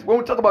fullness. When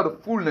we talk about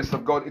the fullness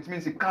of God, it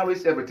means it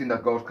carries everything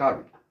that God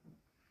carries.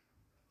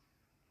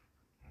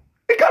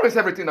 It carries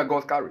everything that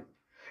God carries.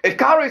 It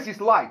carries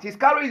His light. It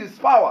carries His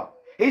power,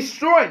 His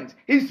strength,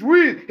 His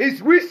will,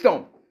 His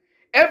wisdom.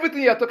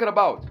 Everything you're talking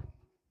about.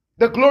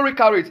 The glory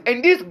carries.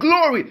 And this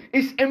glory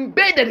is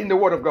embedded in the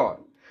Word of God.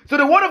 So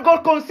the Word of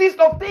God consists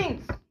of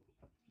things.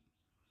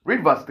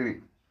 Read verse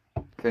 3.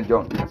 St.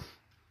 John.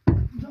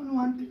 John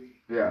 1:3.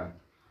 Yeah.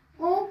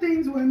 All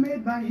things were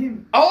made by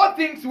Him. All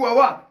things were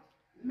what?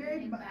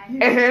 Made by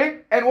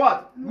Him. And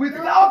what?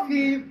 Without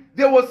Him,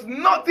 there was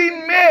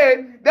nothing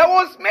made that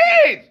was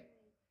made.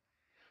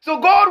 So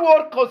God's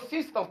word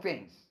consists of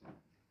things.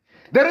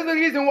 There is a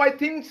reason why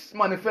things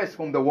manifest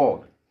from the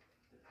word.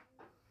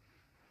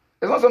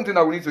 It's not something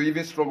that we need to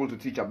even struggle to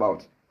teach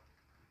about.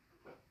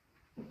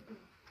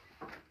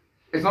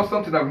 It's not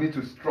something that we need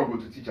to struggle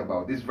to teach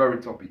about, this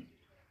very topic.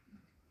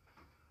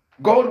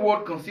 God's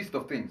word consists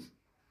of things.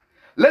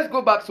 Let's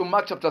go back to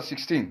Mark chapter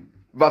 16,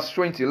 verse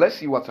 20. Let's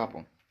see what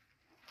happened.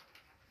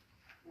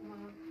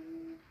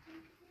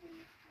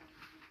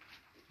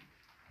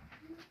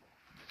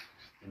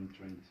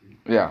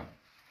 Yeah.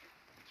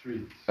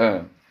 3.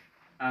 Uh,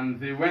 And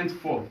they went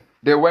forth.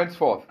 They went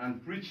forth.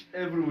 And preached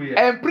everywhere.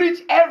 And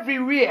preached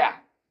everywhere.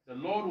 The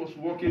Lord was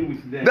working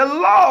with them. The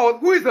Lord,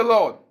 who is the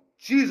Lord?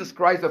 Jesus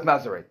Christ of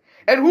Nazareth.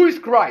 And who is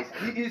Christ?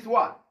 He is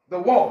what? The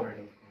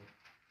Word.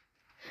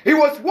 He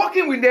was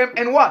working with them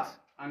and what?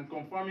 And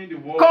confirming the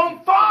word.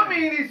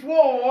 Confirming His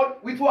word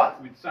with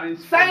what? With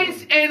signs.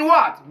 Signs and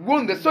what?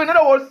 Wonders. So in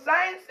other words,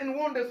 signs and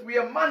wonders we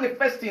are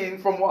manifesting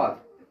from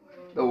what?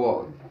 The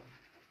word.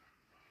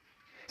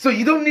 So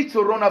you don't need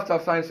to run after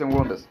signs and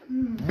wonders.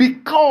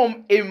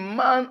 Become a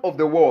man of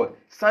the word.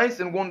 Signs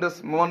and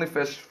wonders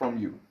manifest from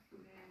you.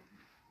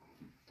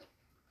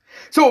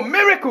 So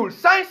miracles,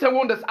 signs and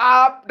wonders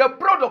are the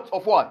product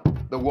of what?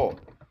 The word.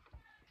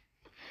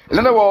 In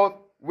other words,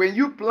 when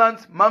you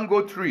plant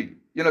mango tree,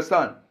 you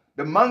understand?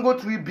 The mango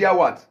tree bear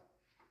what?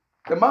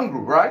 The mango,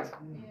 right?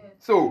 Yes.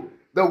 So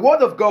the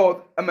word of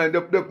God,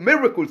 the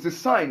miracles, the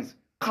signs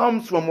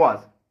comes from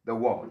what? The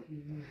word.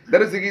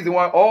 That is the reason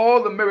why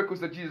all the miracles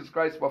that Jesus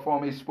Christ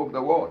performed, He spoke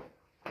the word.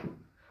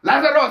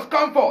 Lazarus,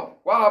 come forth.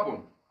 What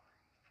happened?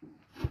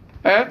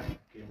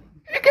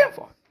 He came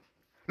forth.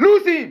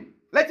 Lose him.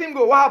 Let him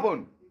go. What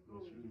happened?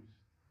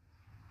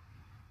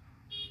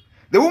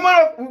 The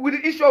woman with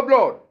the issue of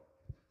blood.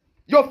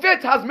 Your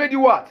faith has made you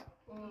what?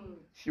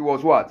 She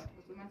was what?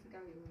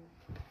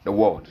 The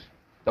word.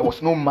 There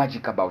was no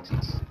magic about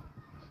it.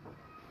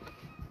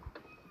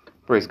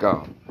 Praise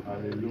God.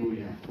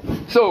 Hallelujah.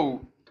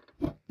 So,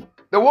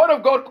 the word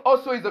of God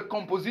also is the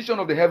composition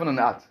of the heaven and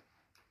earth.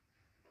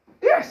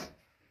 Yes.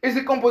 It's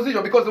the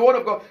composition because the word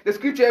of God, the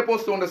scripture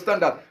helps us to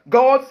understand that.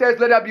 God says,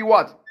 let there be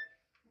what?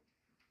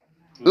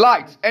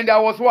 Light. And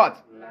there was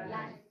what?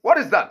 Light. What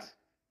is that?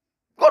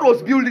 God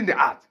was building the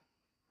earth.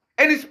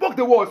 And He spoke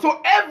the word. So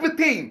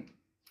everything.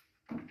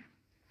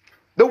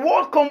 The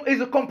word is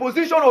a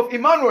composition of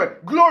Emmanuel,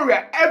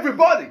 Gloria,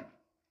 everybody.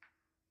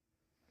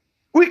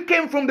 We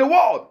came from the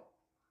word.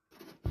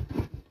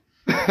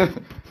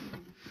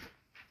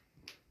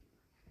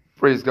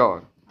 Praise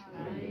God.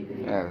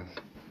 Yes.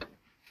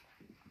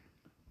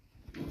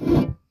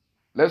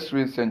 Let's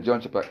read St.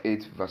 John chapter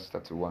 8, verse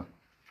 31.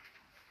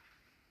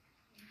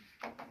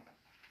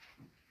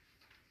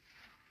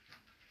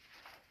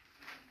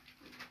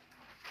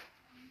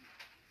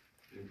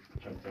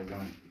 Chapter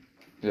 1.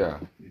 Yeah.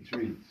 It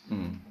reads.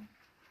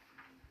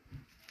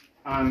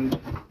 And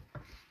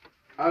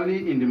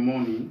early in the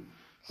morning.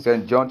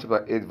 St. John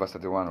chapter 8, verse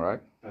 31,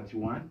 right?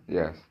 31?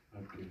 Yes.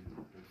 Okay.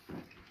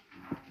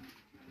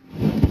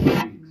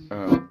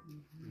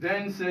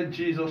 Then said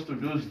Jesus to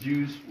those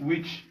Jews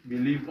which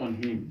believed on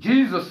him.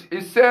 Jesus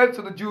is said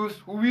to the Jews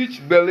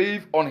which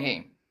believe on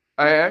him.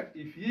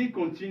 If ye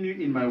continue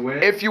in my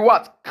word. If you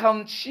what?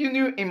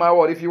 Continue in my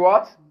word. If you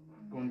what?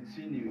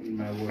 Continue in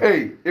my word.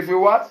 Hey, if you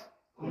what?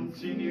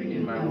 Continue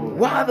in my word.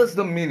 What is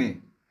the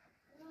meaning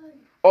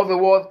of the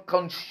word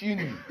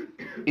continue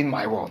in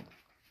my word?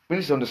 We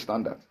need to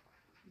understand that.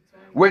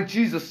 When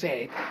Jesus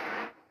said,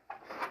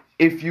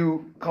 if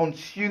you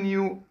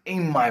continue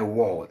in my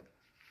word,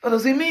 what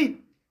does it mean?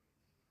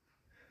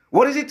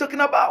 What is he talking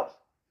about?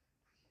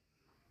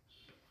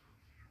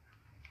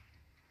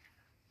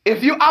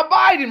 If you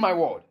abide in my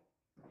word,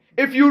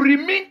 if you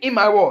remain in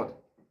my word,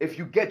 if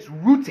you get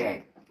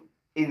rooted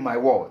in my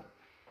word,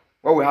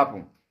 what will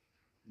happen?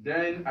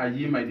 Then are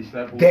ye my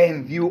disciples.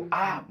 Then you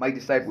are my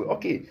disciple.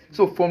 Okay,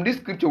 so from this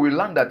scripture we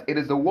learn that it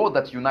is the word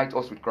that unites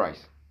us with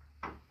Christ.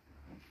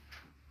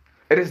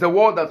 It is the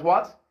word that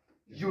what?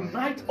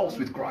 Unites us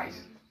with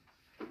Christ.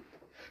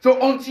 So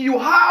until you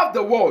have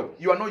the word,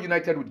 you are not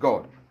united with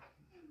God.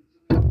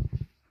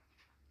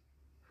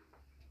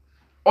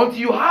 Until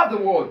you have the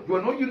word, you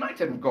are not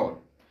united with God.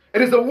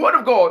 It is the word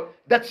of God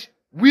that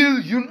will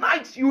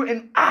unite you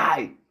and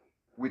I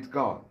with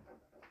God.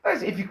 That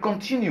is, if you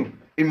continue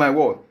in my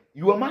word,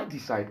 you are my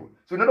disciple.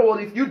 So in other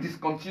words, if you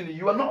discontinue,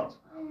 you are not.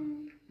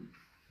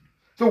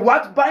 So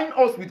what binds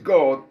us with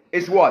God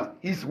is what?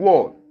 His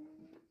word.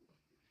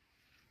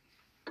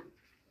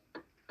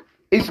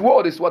 His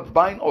word is what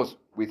binds us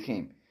with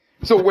him.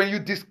 So when you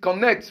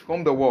disconnect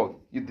from the word,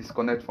 you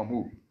disconnect from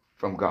who?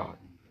 From God.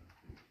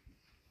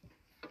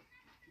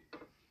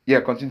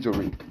 Yeah, continue to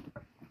read.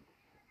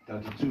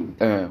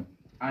 32.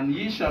 And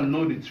ye shall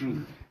know the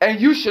truth.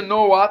 And you shall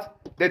know what?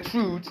 The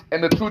truth,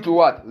 and the truth will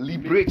what?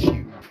 Liberate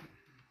you.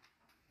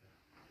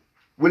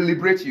 Will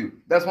liberate you.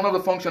 That's one of the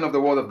functions of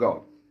the word of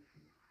God.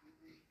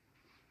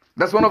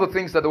 That's one of the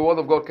things that the word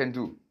of God can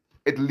do.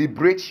 It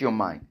liberates your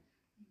mind.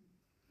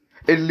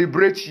 It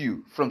liberates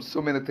you from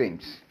so many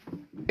things.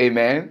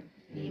 Amen.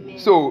 Amen.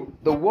 So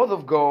the word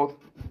of God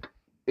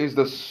is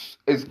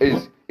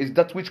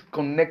that which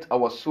connects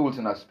our souls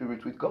and our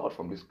spirit with God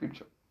from the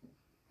scripture.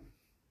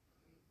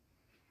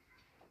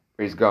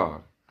 Praise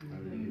God.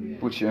 Hallelujah.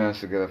 Put your hands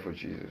together for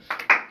Jesus.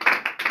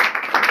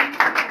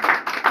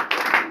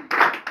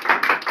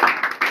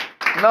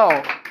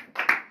 Now,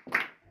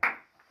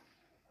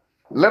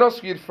 let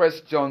us read 1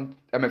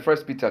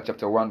 Peter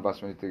chapter 1 verse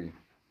 23.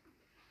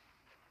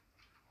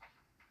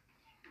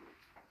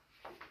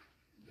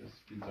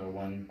 Peter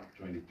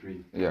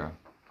 1:23. Yeah.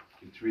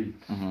 It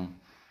reads,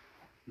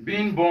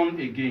 being born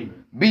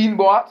again. Being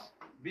what?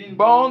 Being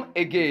born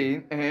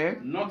again.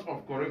 Not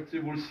of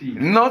corruptible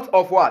seed. Not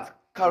of what?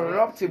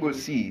 Corruptible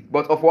seed.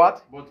 But of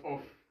what? But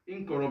of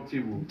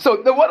incorruptible. So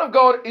the word of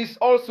God is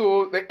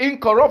also the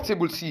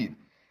incorruptible seed.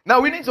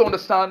 Now we need to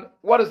understand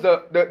what is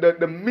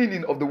the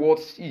meaning of the word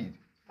seed.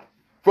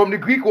 From the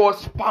Greek word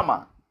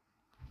sperma.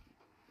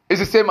 It's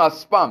the same as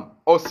sperm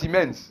or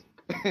cement.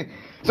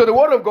 So the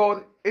word of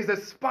God is the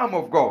sperm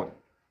of God.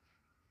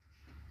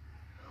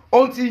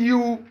 Until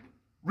you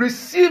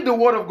receive the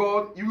word of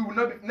God, you will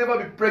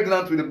never be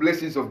pregnant with the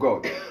blessings of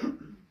God.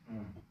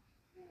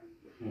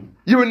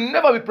 You will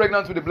never be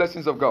pregnant with the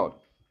blessings of God.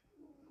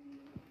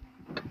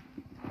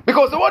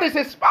 Because the word is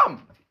a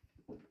sperm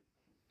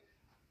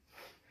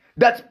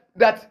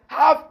that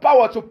have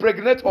power to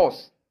pregnate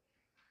us.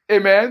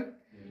 Amen.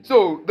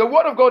 So the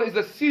word of God is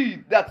a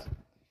seed that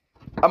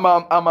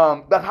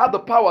that have the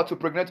power to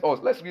pregnate us.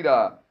 Let's read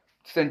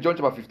St. John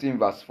chapter 15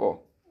 verse 4.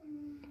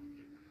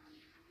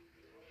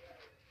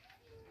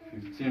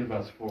 15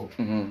 verse 4.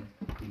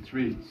 It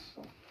reads,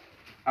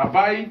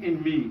 abide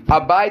in me.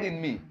 Abide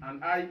in me.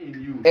 And I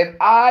in you. And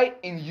I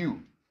in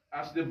you.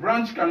 As the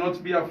branch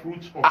cannot bear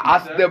fruit of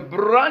As itself. the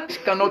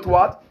branch cannot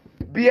what?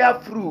 Bear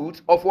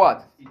fruit of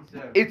what?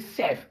 Itself.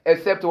 Itself.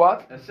 Except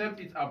what? Except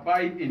it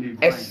abide in the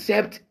vine.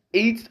 Except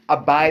it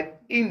abide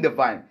in the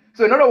vine.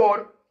 So in other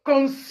words,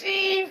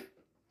 conceive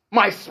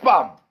my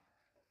sperm.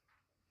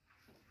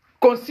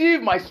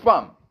 Conceive my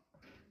sperm.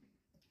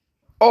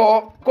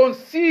 Or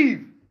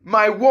conceive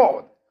my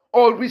word.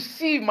 Or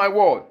receive my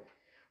word.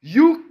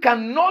 You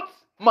cannot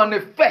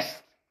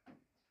manifest.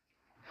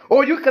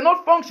 Or you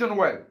cannot function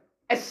well.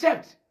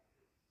 Except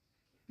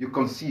you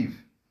conceive.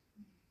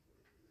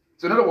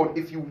 So in other words,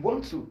 if you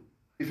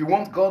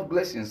want God's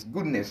blessings,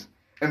 goodness,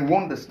 and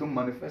wonders to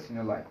manifest in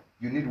your life,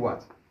 you need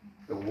what?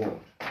 The word.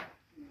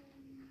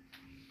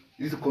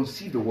 You need to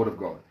conceive the word of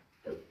God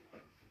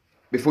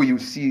before you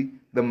see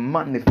the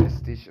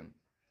manifestation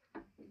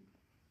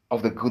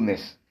of the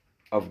goodness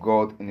of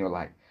God in your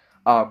life.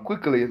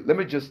 Quickly, let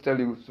me just tell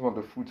you some of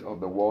the fruits of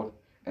the word,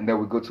 and then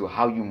we go to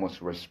how you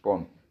must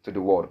respond to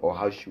the word, or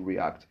how you should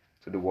react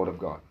to the word of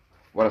God.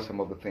 What are some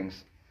of the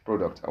things,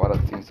 what are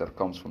the things that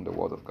comes from the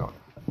word of God?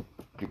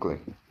 Quickly.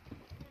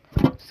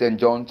 St.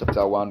 John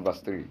chapter 1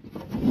 verse 3.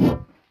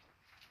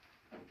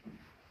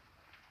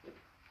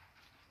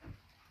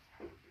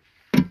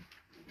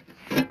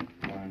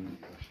 1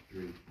 verse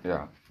 3.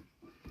 Yeah.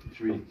 It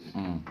reads,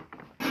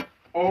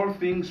 all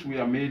things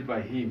were made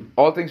by him.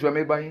 All things were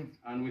made by him.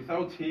 And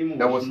without him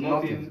There was was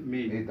nothing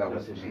made that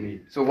was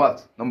made. So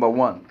what? Number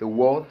one, the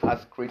word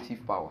has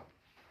creative power.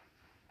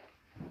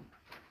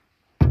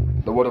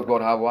 The word of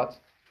God have what?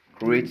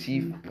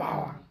 Creative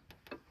power.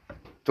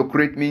 To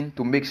create means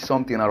to make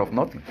something out of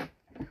nothing.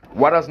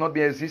 What has not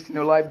been exist in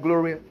your life,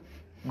 Gloria?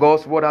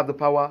 God's word have the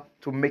power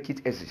to make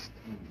it exist.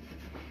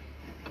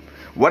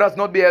 What has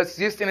not been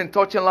existing in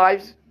touching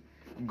lives,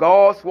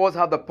 God's words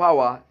have the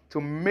power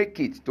to make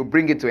it, to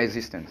bring it to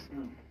existence.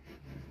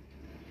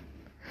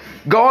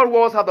 God's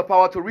words have the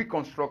power to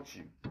reconstruct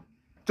you,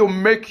 to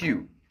make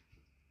you,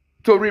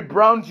 to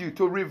rebrand you,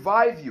 to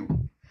revive you.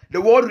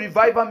 The word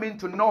revival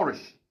means to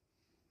nourish.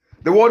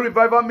 The word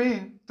revival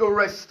means to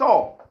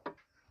restore,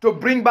 to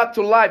bring back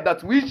to life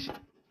that which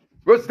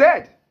was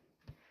dead.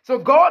 So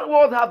God's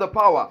word have the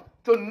power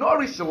to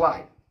nourish your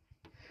life.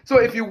 So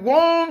if you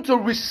want to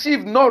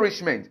receive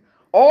nourishment,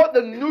 all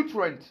the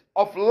nutrients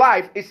of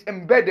life is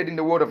embedded in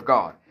the word of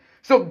God.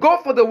 So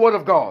go for the word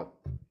of God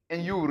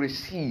and you will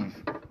receive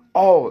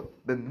all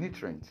the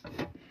nutrients.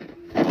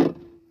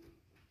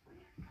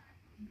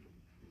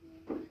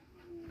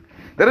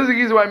 That is the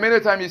reason why many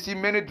times you see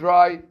many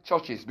dry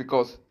churches,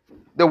 because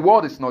the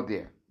word is not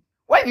there.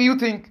 Why do you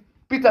think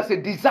Peter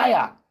said,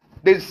 desire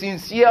the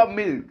sincere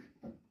milk?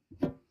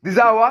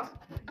 Desire what?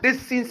 The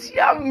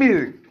sincere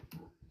milk.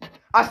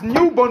 As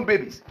newborn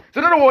babies.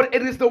 So in other words,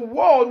 it is the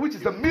word which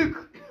is the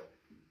milk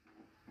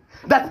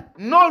that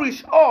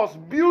nourish us,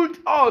 build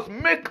us,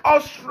 make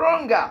us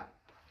stronger,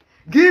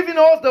 giving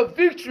us the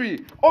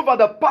victory over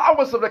the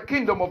powers of the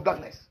kingdom of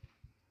darkness.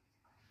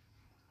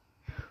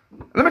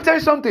 Let me tell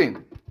you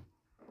something.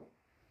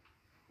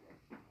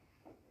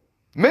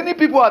 Many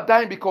people are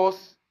dying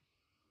because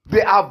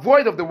they are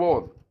void of the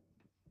word.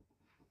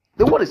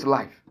 The word is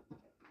life.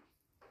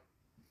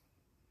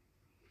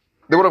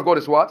 The word of God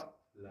is what?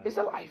 It's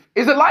a life.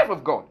 It's the life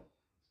of God.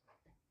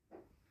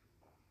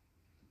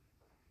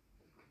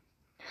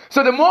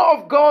 So the more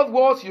of God's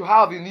words you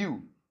have in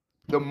you,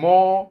 the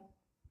more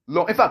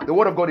long. In fact, the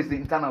word of God is the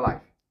eternal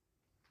life.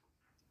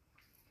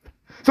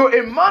 So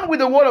a man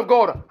with the word of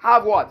God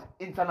have what?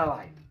 Eternal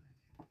life.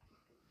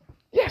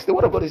 Yes, the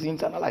word of God is the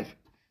eternal life.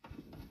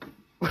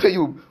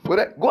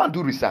 Go and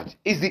do research.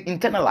 It's the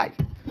eternal life.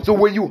 So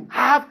when you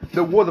have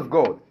the word of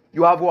God,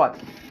 you have what?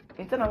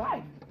 Eternal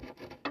life.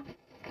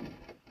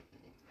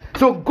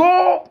 So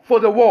go for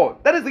the word.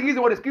 That is the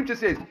reason why the scripture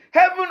says,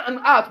 heaven and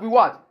earth will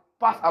what?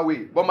 Pass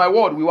away. But my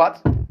word will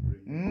what?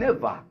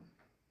 Never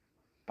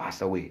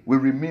pass away. Will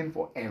remain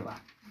forever.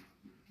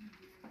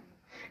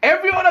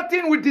 Every other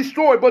thing will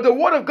destroy, but the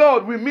word of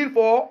God will remain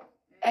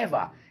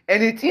forever.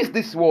 And it is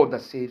this word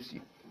that saves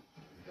you.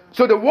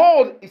 So the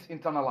word is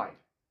eternal life.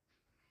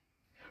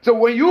 So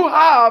when you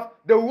have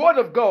the word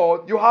of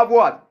God, you have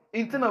what?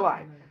 Eternal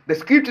life. The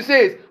scripture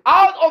says,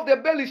 out of the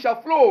belly shall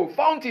flow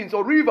fountains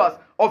or rivers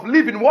of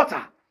living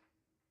water.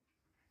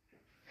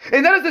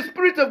 And that is the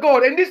Spirit of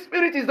God. And this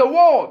Spirit is the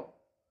Word.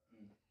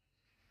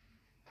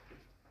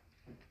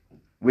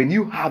 When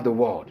you have the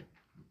Word,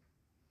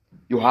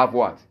 you have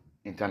what?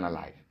 Eternal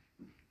life.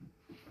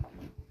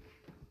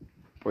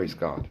 Praise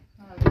God.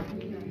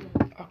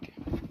 Okay.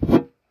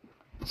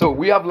 So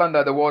we have learned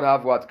that the Word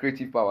have what?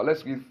 Creative power.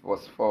 Let's read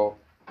verse 4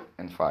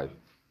 and 5.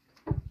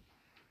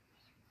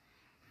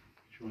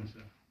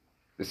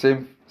 The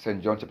same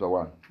St. John chapter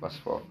 1, verse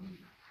 4.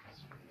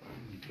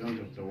 John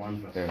chapter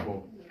 1, verse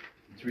 4.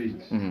 It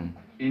reads,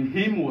 in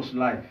him was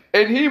life.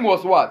 In him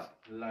was what?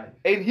 Life.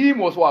 In him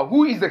was what?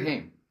 Who is the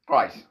him?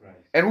 Christ.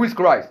 And who is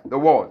Christ? The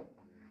Word.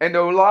 And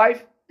the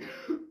life?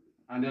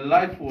 And the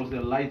life was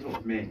the light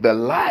of men. The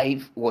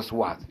life was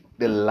what?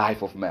 The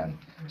life of man.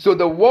 So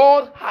the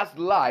Word has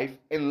life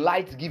and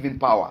light-giving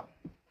power.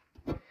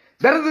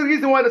 That is the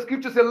reason why the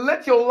scripture says,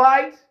 let your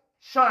light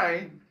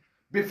shine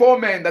before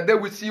men, that they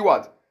will see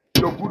what?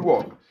 Your good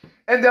work.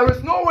 And there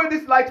is no way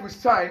this light will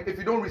shine if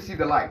you don't receive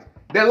the light.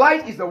 The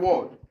light is the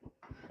word.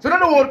 So in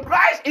other words,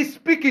 Christ is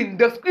speaking,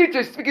 the scripture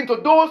is speaking to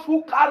those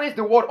who carries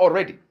the word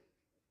already.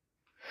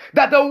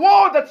 That the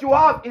word that you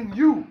have in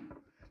you,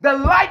 the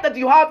light that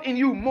you have in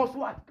you must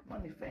what?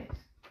 Manifest.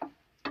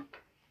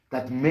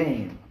 That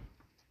men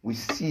will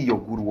see your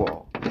good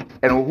work.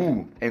 And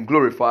who? And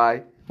glorify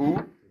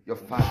who? Your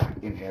Father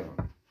in heaven.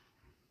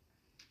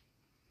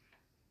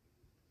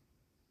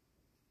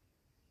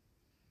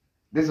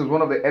 This is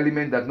one of the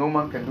elements that no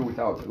man can do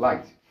without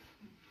light.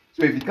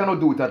 So if you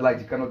cannot do without light,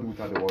 you cannot do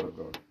without the word of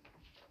God.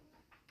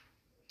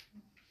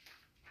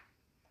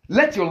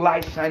 Let your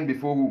light shine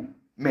before who?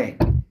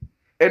 Men.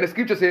 And the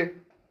scripture says,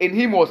 in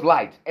him was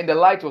light. And the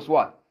light was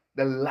what?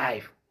 The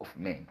life of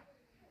men.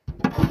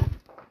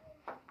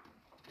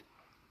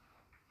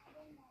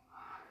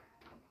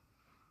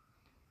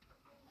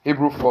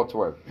 Hebrews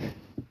 4:12.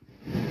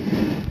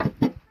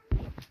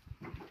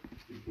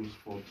 Hebrews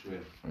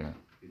 4:12. Yeah.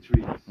 It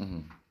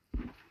reads,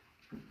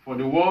 for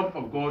the word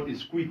of God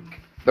is quick.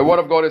 The word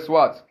of God is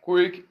what?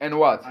 Quick and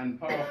what? And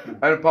powerful.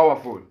 And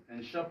powerful.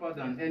 And sharper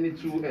than any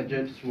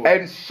two-edged sword.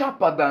 And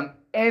sharper than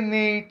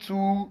any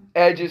two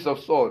edges of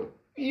sword.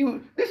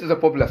 This is a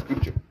popular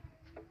scripture.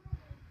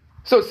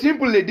 So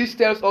simply, this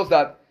tells us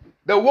that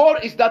the word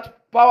is that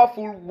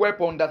powerful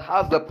weapon that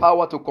has the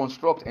power to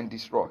construct and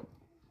destroy.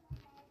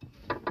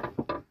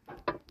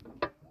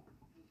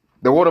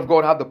 The word of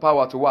God has the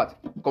power to what?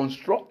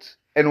 Construct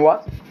and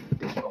what?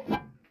 Destroy.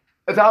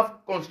 It has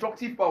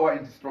constructive power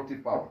and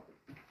destructive power.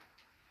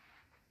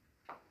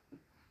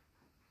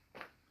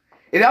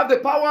 It has the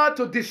power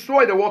to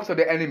destroy the works of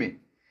the enemy.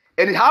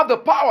 And it has the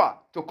power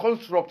to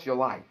construct your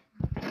life.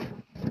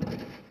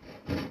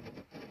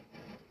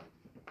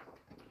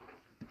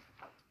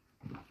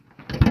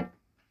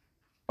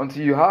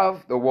 Until you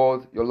have the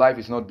word, your life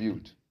is not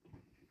built.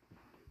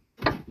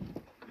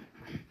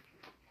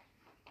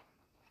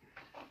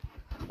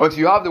 Until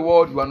you have the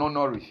word, you are not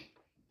nourished.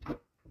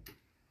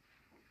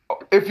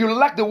 If you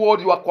lack the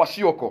word, you are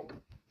kwashioko.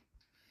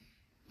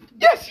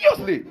 Yes,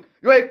 seriously.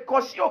 You are a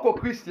kwashioko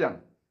Christian.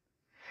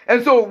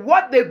 And so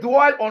what they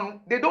dwell on,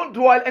 they don't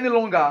dwell any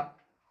longer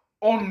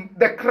on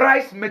the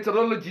Christ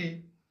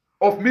methodology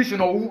of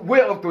mission or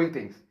way of doing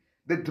things.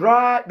 They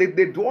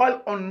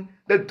dwell on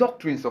the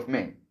doctrines of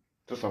men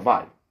to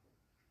survive.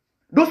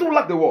 Those who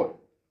lack the word.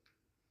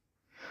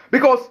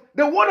 Because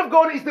the word of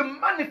God is the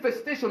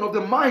manifestation of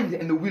the mind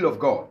and the will of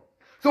God.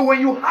 So when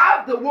you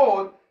have the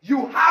word,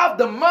 you have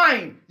the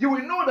mind. You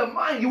will know the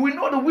mind. You will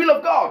know the will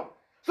of God.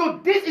 So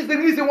this is the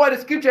reason why the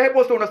scripture helps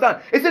us to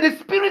understand. It said the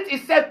Spirit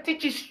itself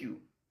teaches you.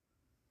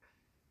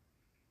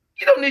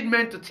 You don't need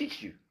men to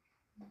teach you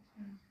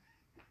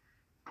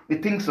the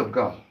things of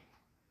God.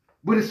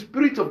 But the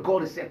Spirit of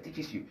God itself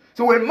teaches you.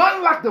 So when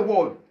man lacks the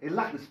word, he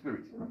lacks the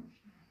Spirit.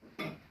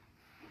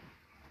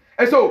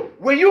 And so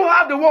when you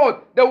have the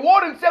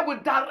word himself will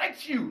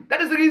direct you.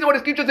 That is the reason why the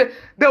scripture says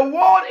the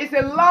word is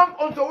a lamp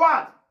unto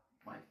what?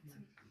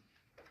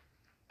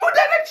 Will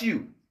direct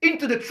you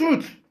into the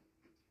truth.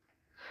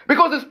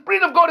 Because the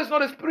Spirit of God is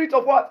not a spirit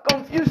of what?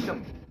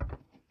 Confusion.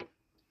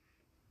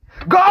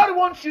 God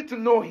wants you to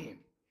know him.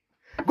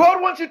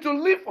 God wants you to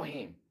live for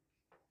him.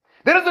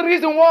 That is the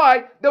reason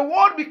why the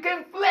word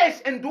became flesh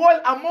and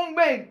dwelt among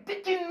men,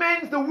 teaching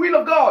men the will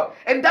of God.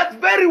 And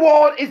that very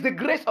word is the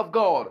grace of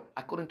God,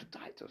 according to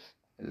Titus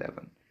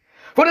 11.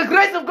 For the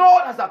grace of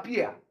God has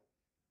appeared,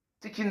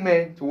 teaching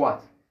men to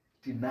what?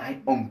 Deny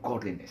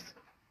ungodliness.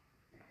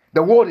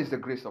 The word is the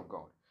grace of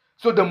God.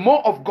 So the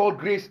more of God's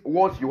grace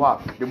words you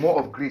have, the more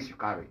of grace you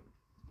carry.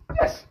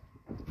 Yes.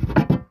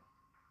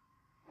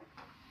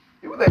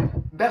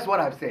 That's what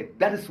I've said.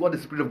 That is what the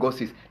Spirit of God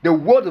says. The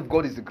word of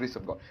God is the grace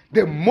of God.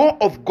 The more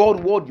of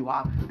God's word you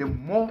have, the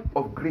more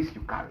of grace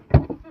you carry.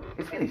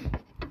 It's finished.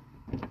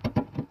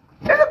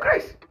 There's a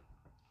grace.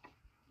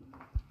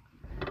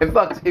 In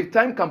fact, if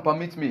time can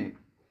permit me,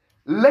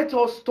 let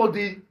us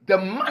study the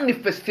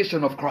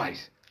manifestation of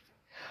Christ.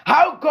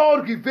 How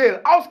God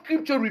revealed, how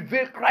Scripture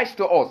revealed Christ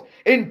to us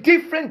in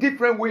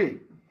different ways.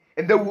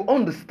 And then we'll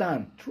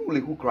understand truly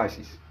who Christ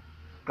is.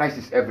 Christ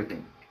is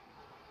everything.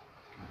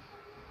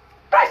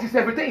 Christ is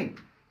everything.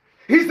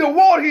 He's the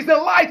word, he's the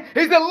light,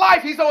 he's the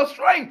life, he's our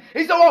strength,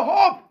 he's our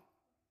hope.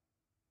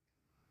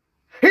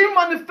 He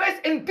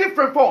manifests in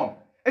different form.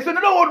 And so in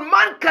other words,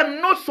 man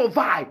cannot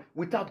survive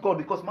without God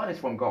because man is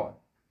from God.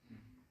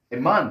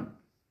 And man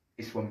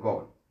is from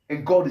God.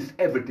 And God is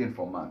everything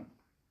for man.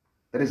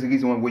 That is the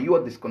reason why when you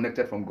are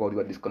disconnected from God,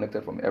 you are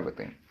disconnected from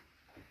everything.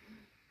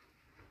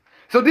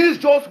 So this is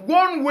just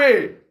one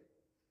way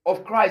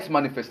of Christ's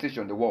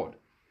manifestation, the word.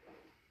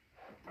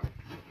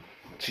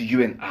 To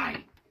you and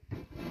I.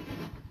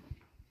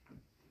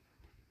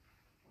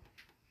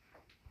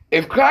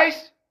 If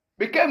Christ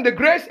became the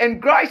grace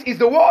and Christ is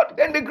the word,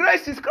 then the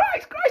grace is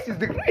Christ. Christ is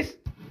the grace.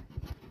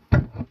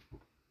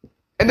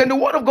 And then the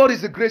word of God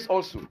is the grace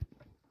also.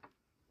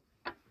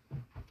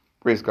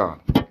 Praise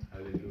God.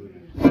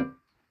 Hallelujah.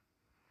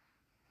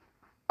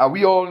 And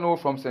we all know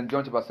from St.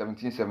 John chapter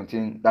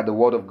 17 that the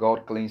word of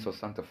God cleans or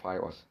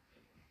sanctifies us.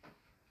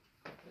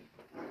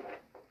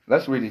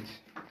 Let's read it.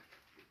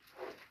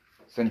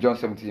 St. John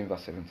 17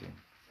 verse 17.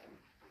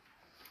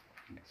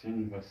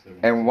 17 verse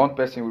 17. And one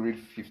person will read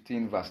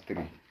 15 verse 3.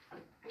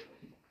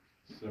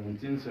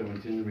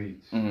 17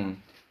 reads,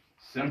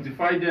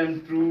 Sanctify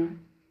them through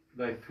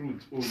thy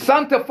truth, O God.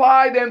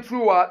 Sanctify them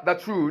through what? The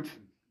truth.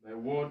 Thy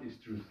word is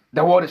truth.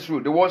 The word is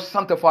truth. The word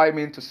sanctify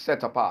means to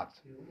set apart.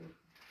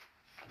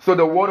 So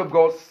the word of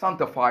God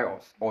sanctify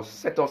us or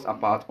set us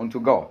apart unto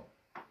God.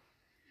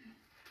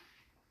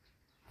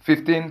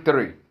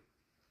 15:3.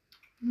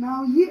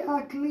 Now ye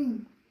are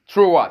clean.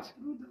 Through what?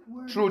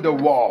 Through the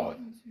word.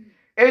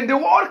 And the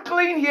word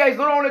clean here is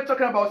not only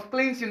talking about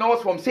cleansing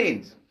us from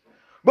sins,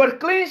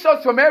 but cleanse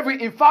us from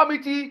every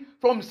infirmity,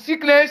 from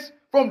sickness,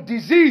 from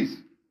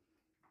disease,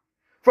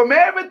 from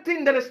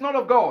everything that is not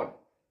of God.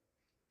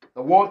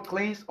 The word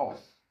cleans us.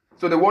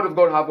 So the word of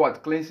God has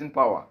what? Cleansing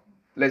power.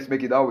 Let's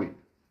make it that way.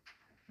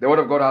 The word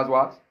of God has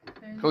what?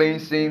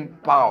 Cleansing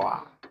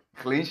power.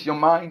 Cleanse your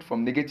mind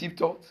from negative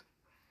thoughts.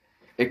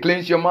 It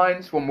cleans your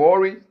mind from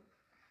worry.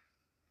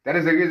 That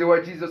is the reason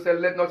why Jesus said,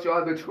 let not your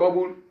heart be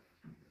troubled.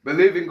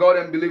 Believe in God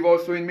and believe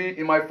also in me.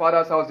 In my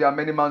Father's house there are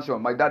many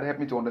mansions. My dad helped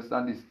me to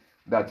understand this.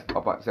 That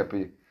Papa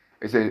Sepe,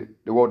 he said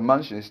the word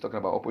mansion is talking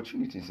about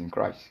opportunities in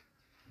Christ.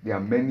 There are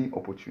many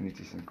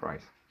opportunities in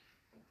Christ.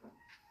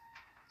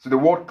 So the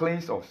word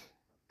cleans us.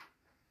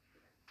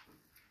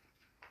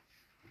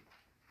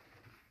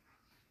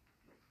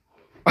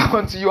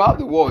 Until you have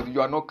the word,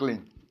 you are not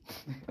clean.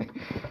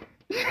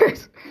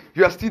 Yes,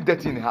 you are still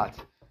dirty in the heart.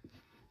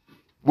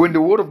 When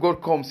the word of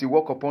God comes, He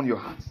walks upon your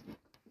heart.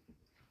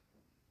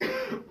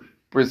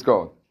 Praise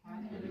God.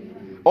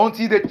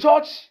 Until the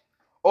church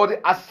or the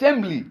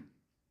assembly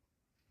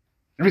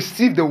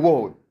receive the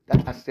word,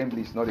 that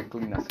assembly is not a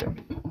clean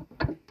assembly.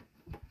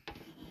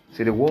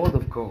 So the word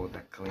of God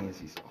that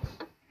cleanses us.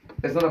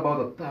 It's not about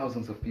the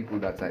thousands of people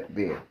that are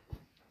there,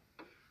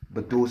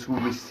 but those who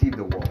receive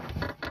the word.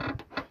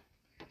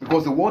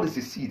 Because the word is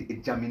a seed,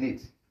 it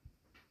germinates.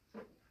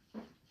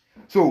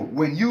 So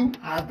when you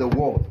have the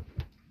word,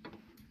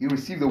 you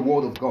receive the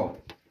word of God,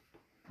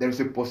 there is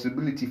a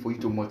possibility for you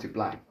to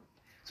multiply.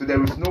 So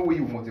there is no way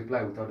you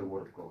multiply without the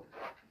word of God.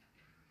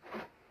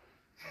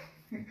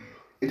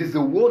 It is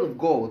the word of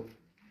God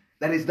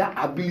that is that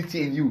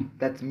ability in you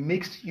that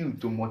makes you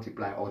to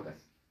multiply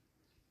others.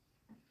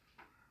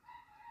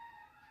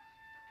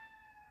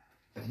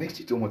 That makes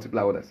you to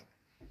multiply others.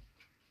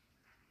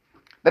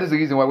 That is the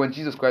reason why when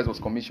Jesus Christ was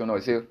commissioned,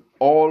 He said,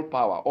 all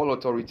power, all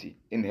authority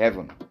in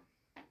heaven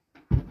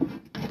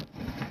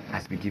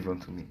has been given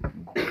to me.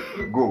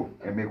 Go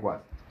and make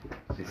what?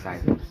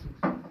 Disciples.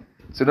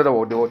 So in other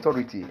words, the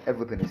authority,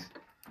 everything is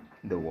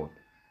in the word.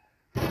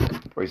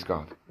 Praise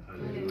God.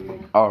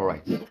 All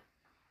right.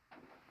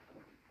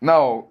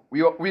 Now,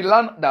 we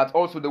learn that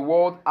also the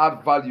word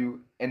add value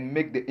and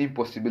make the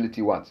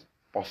impossibility what?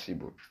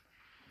 Possible.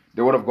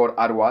 The word of God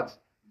add what?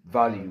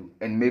 Value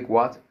and make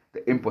what?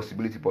 The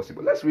impossibility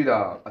possible. Let's read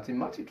I think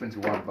Matthew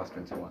 21 verse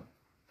 21.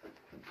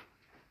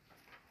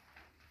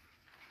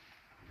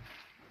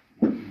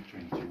 Matthew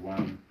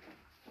 21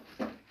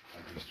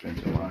 verse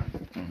 21.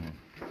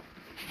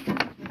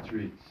 It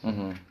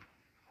reads,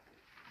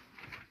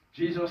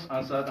 Jesus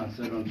answered and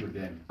said unto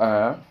them,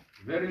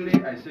 Verily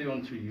I say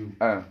unto you,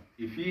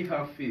 if ye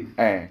have faith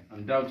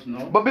and doubt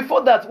not. But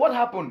before that, what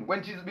happened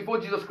before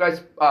Jesus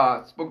Christ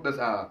spoke this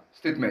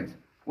statement?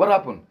 What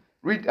happened?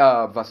 Read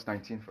verse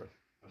 19 first.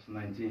 Verse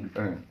 19.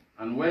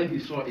 And when he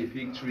saw a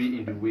fig tree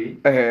in the way,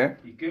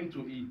 he came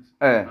to it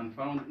and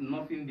found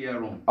nothing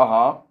thereon,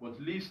 but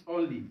leaves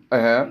only,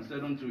 and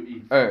said unto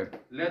it,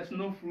 Let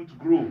no fruit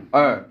grow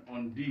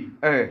on thee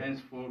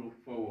henceforward.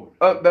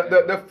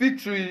 The fig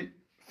tree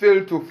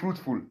failed to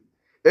fruitful.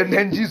 And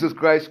then Jesus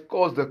Christ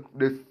caused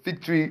the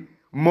fig tree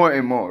more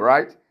and more,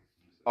 right?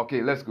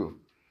 Okay, let's go.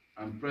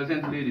 And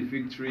presently the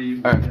fig tree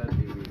withered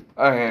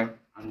away.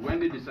 And when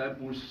the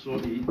disciples saw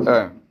it,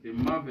 they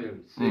marveled,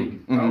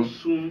 saying, How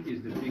soon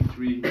is the fig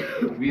tree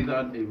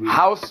withered away?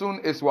 How soon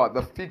is what?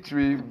 The fig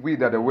tree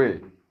withered away.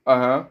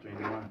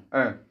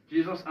 21.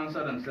 Jesus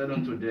answered and said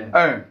unto them,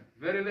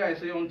 Verily I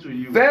say unto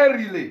you.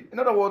 Verily. In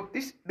other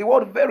words, the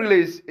word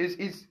verily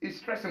is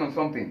stressing on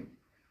something.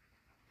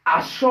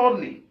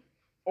 Assuredly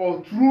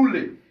or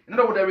truly. In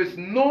other words, there is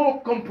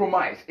no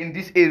compromise in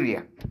this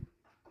area.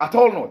 At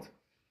all not.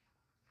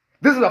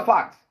 This is a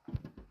fact.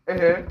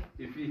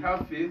 If you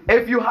have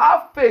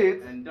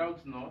faith, and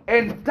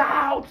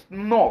doubt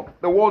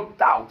not, the word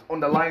doubt,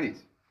 underline it.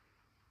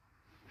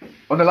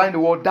 Underline the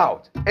word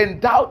doubt.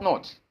 And doubt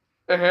not.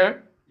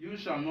 You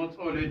shall not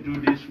only do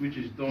this which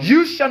is done.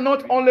 You shall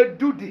not only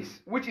do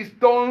this which is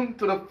done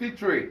to the fig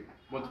tree,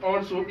 but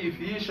also if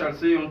ye shall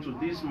say unto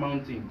this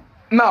mountain.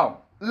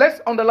 Now,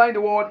 let's underline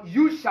the word,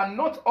 you shall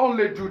not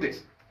only do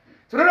this.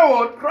 So in other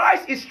words,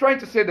 Christ is trying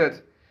to say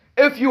that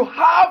if you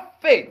have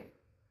faith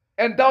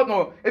and doubt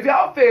not, if you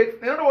have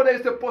faith, in other words, there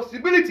is a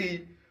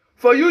possibility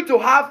for you to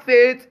have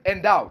faith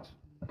and doubt.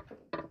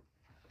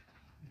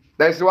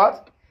 There is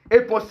what?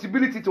 A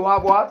possibility to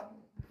have what?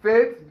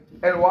 Faith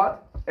and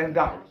what? And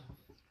doubt.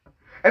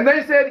 And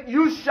then he said,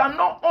 you shall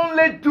not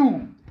only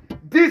do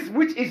this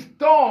which is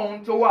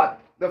done to what?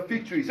 The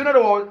fig tree. So in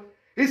other words,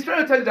 he's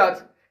trying to tell you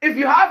that if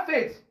you have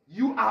faith,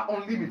 you are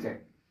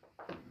unlimited.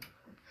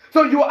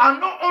 So you are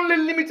not only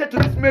limited to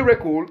this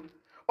miracle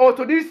or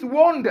to these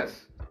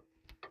wonders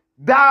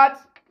that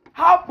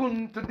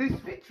happened to this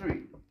fig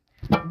tree.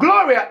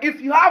 Gloria,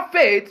 if you have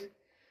faith,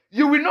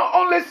 you will not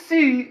only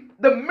see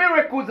the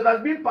miracles that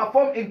has been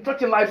performed in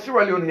touching life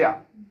surely on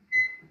here.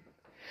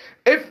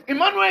 If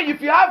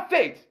you have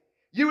faith,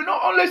 you will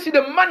not only see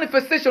the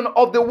manifestation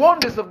of the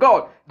wonders of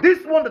God,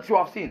 this one that you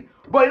have seen,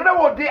 but in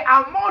other words, there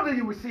are more that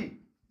you will see.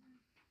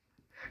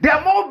 There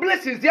are more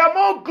blessings, there are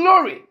more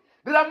glory,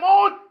 there are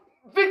more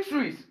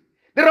victories,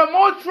 there are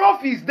more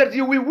trophies that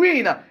you will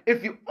win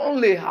if you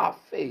only have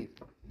faith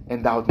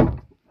and doubt not.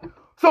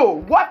 So,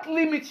 what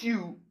limits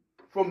you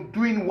from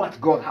doing what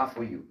God has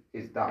for you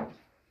is doubt.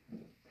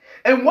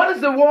 And what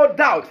is the word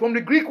doubt? From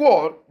the Greek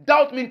word,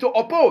 doubt means to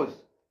oppose.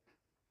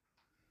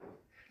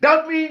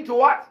 Doubt means to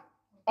what?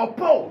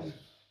 Oppose.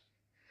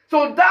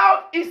 So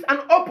doubt is an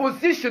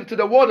opposition to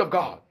the word of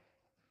God.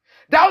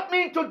 Doubt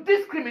means to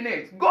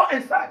discriminate. Go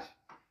and search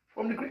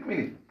from the Greek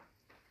meaning.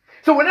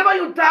 So whenever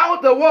you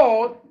doubt the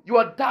word, you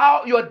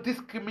are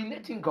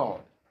discriminating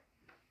God.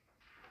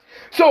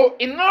 So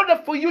in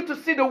order for you to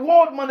see the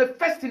word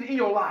manifesting in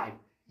your life,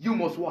 you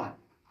must what?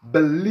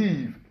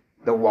 Believe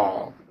the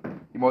word.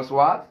 You must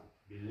what?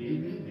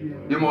 Believe the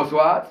word. You must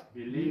what?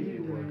 Believe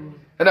the word.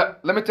 And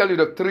let me tell you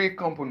the three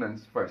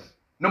components first.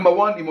 Number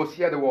one, you must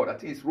hear the word. I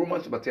think it's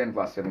Romans chapter 10,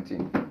 verse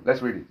 17.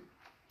 Let's read it.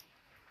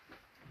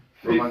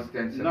 Romans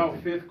 10, 17. Now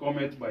faith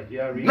cometh by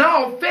hearing.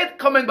 Now faith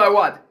cometh by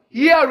what?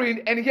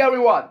 Hearing, and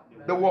hearing what?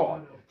 The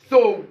word.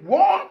 So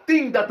one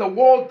thing that the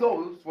word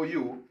does for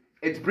you,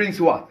 it brings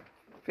what?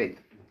 Faith.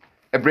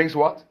 It brings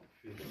what?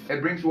 Faith.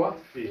 It brings what?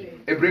 Faith.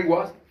 It brings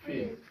what?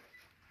 Faith.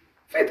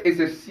 Faith is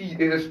a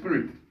seed, is a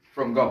spirit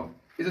from God.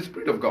 It's a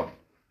spirit of God.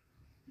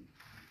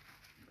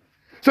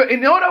 So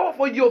in order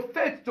for your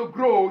faith to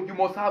grow, you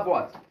must have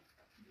what?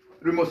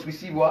 You must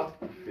receive what?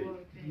 Faith.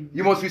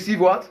 You must receive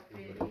what?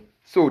 Faith.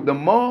 So the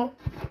more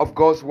of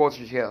God's words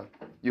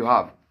you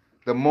have,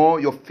 the more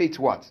your faith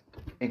what?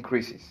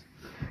 Increases.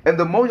 And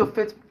the more your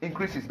faith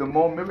increases, the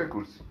more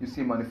miracles you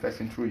see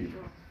manifesting through you.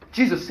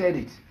 Jesus said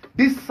it.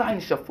 These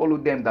signs shall follow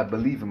them that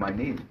believe in my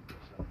name.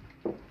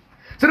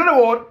 So in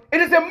other words,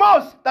 it is a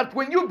must that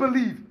when you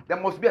believe, there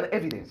must be an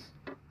evidence.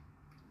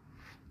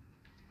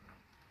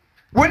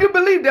 When you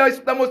believe,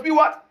 there must be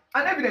what?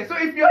 An evidence. So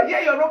if you are here,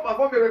 you are not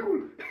performing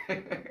miracle,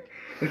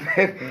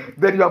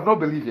 then you have not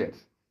believed yet.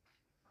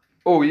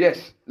 Oh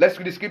yes, let's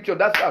read the scripture.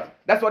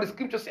 That's what the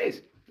scripture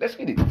says. Let's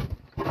read it.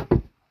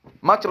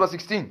 Mark chapter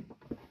 16.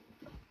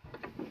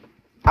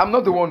 I'm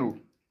not the one who.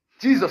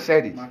 Jesus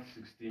said it. Mark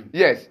 16.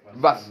 Yes,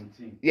 verse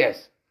 17.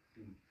 Yes.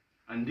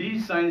 And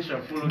these signs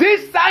shall follow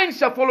These signs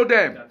shall follow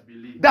them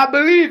that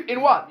believe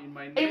in what?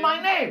 In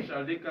my name.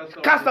 Shall they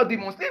Cast out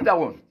demons. Leave that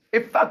one.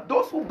 In fact,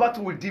 those who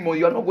battle with demons,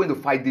 you are not going to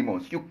fight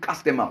demons. You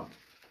cast them out.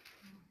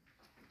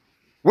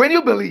 When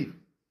you believe.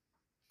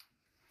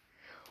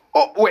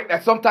 Oh, wait,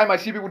 sometimes I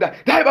see people die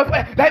by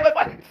fire, die by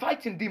fire.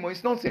 Fighting demons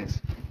is nonsense.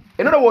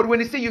 In other words, when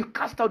they say you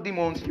cast out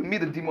demons, you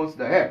meet the demons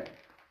there.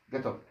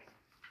 Get up.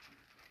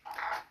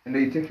 And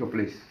then you take your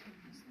place.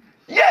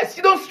 Yes,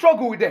 you don't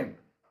struggle with them.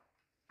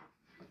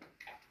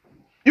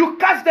 You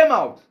cast them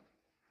out.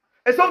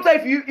 And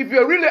sometimes if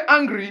you're really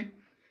angry,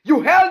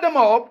 you held them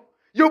up,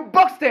 you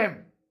box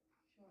them.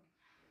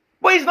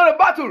 But it's not a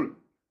battle.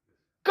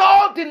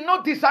 God did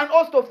not design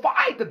us to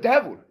fight the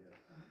devil.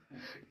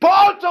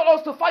 Paul told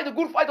us to fight the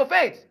good fight of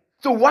faith.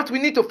 So what we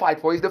need to fight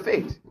for is the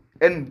faith.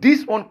 And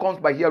this one comes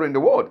by hearing the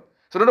word.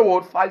 So in other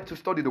words, fight to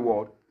study the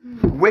word.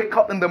 Wake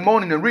up in the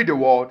morning and read the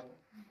word.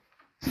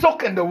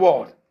 Soak in the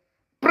word.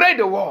 Pray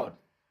the word.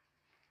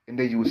 And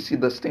then you will see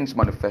those things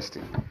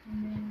manifesting.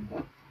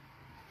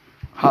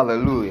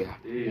 Hallelujah.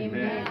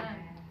 Amen.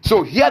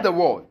 So hear the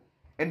word.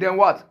 And then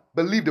what?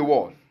 Believe the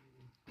word.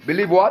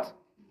 Believe what?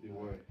 The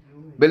word.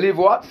 Believe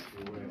what?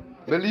 The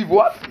word. Believe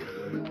what?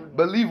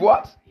 Believe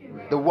what?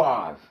 The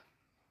word.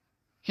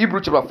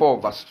 Hebrews chapter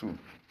 4 verse 2.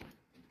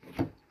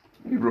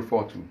 Hebrews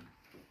 4 2.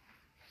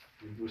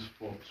 Hebrews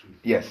 4 2.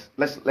 Yes.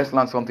 Let's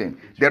learn something.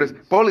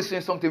 Paul is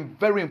saying something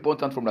very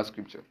important from that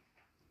scripture.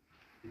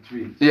 It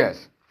reads.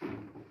 Yes.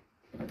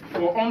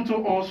 For unto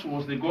us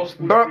was the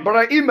gospel.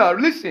 Brother Email,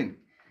 listen.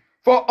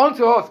 For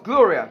unto us,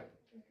 Gloria.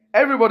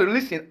 Everybody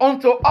listen.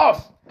 Unto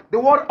us. The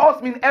word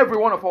us means every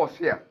one of us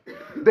here.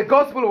 The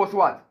gospel was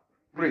what?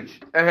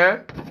 Preached.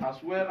 As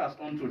well as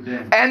unto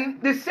them.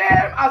 And the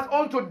same as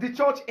unto the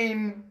church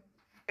in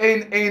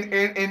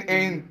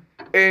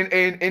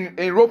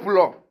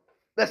Ropulo.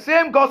 The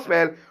same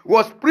gospel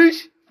was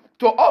preached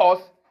to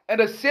us, and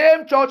the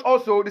same church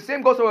also, the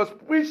same gospel was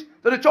preached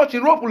to the church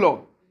in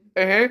Ropulo.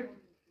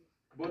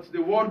 But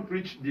the word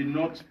preached did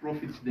not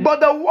profit them. But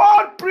the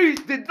word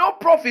preached did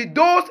not profit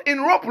those in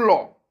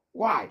Ropulo.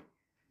 Why?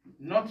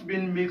 Not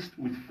being mixed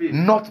with faith.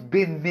 Not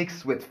being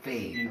mixed with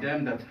faith. In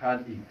them that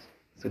had it.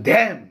 So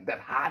them that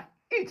had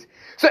it.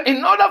 So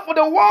in order for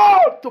the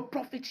word to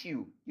profit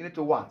you, you need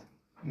to what?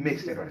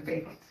 Mix it with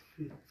faith.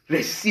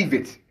 Receive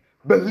it.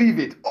 Believe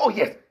it. Oh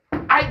yes,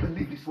 I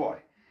believe this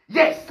word.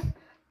 Yes,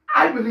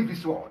 I believe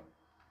this word.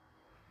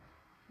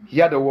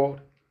 Hear the word.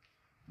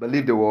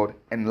 Believe the word.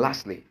 And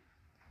lastly,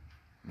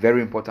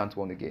 very important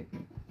one again.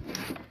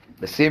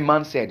 The same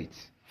man said it.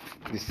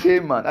 The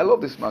same man. I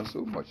love this man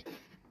so much.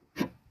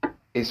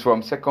 It's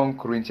from 2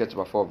 Corinthians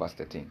 4 verse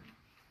 13.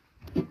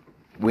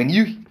 When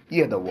you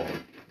hear the word,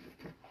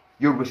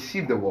 you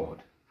receive the word,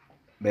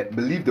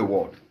 believe the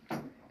word.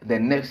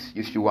 Then next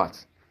you should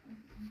what?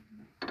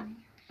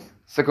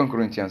 2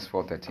 Corinthians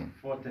 4:13.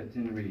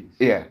 4:13 reads.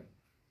 Yeah.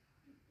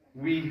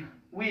 We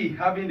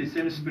having the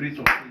same spirit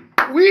of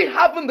faith. We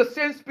having the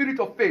same spirit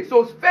of faith.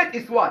 So faith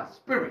is what?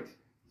 Spirit.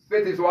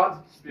 Faith is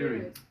what?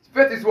 Spirit.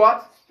 Faith is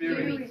what?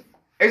 Spirit.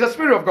 It's the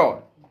spirit of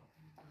God.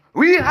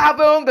 We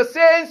having the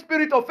same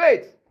spirit of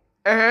faith.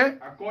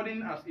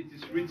 According as it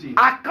is written.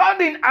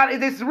 According as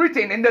it is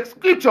written in the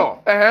scripture.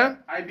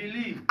 I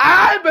believe.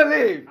 I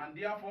believe.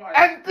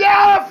 And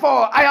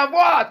therefore I have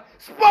what?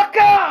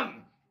 Spoken.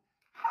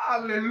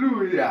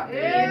 Hallelujah.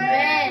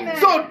 Amen.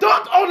 So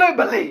don't only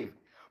believe,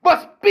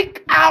 but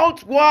speak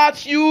out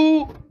what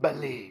you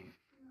believe.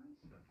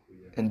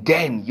 And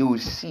then you will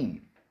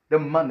see the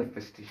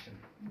manifestation.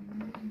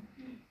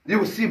 You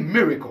will see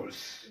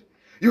miracles.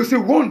 You will see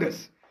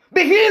wonders.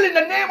 Be healed in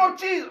the name of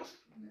Jesus.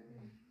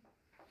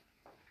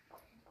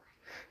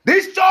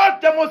 This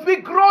church, there must be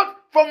growth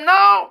from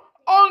now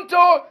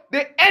until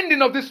the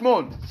ending of this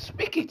month.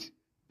 Speak it.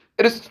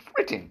 It is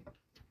written.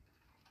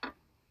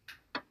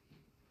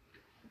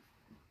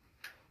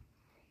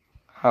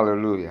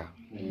 Hallelujah.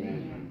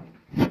 Amen.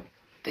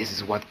 This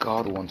is what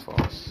God wants for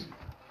us.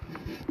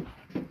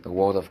 The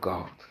word of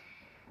God.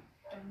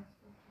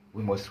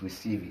 We must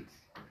receive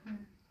it.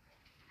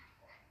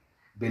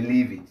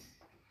 Believe it.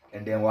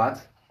 And then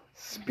what?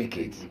 Speak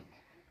it.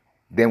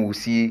 Then we'll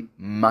see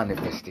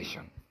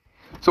manifestation.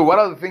 So what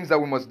are the things that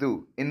we must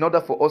do in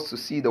order for us to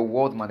see the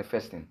word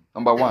manifesting?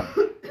 Number 1,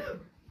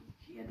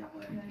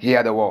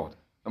 hear the word.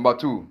 Number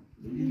 2,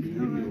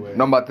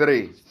 number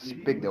 3,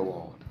 speak the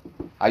word.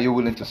 Are you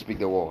willing to speak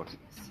the word?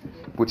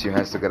 Put your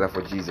hands together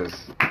for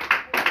Jesus.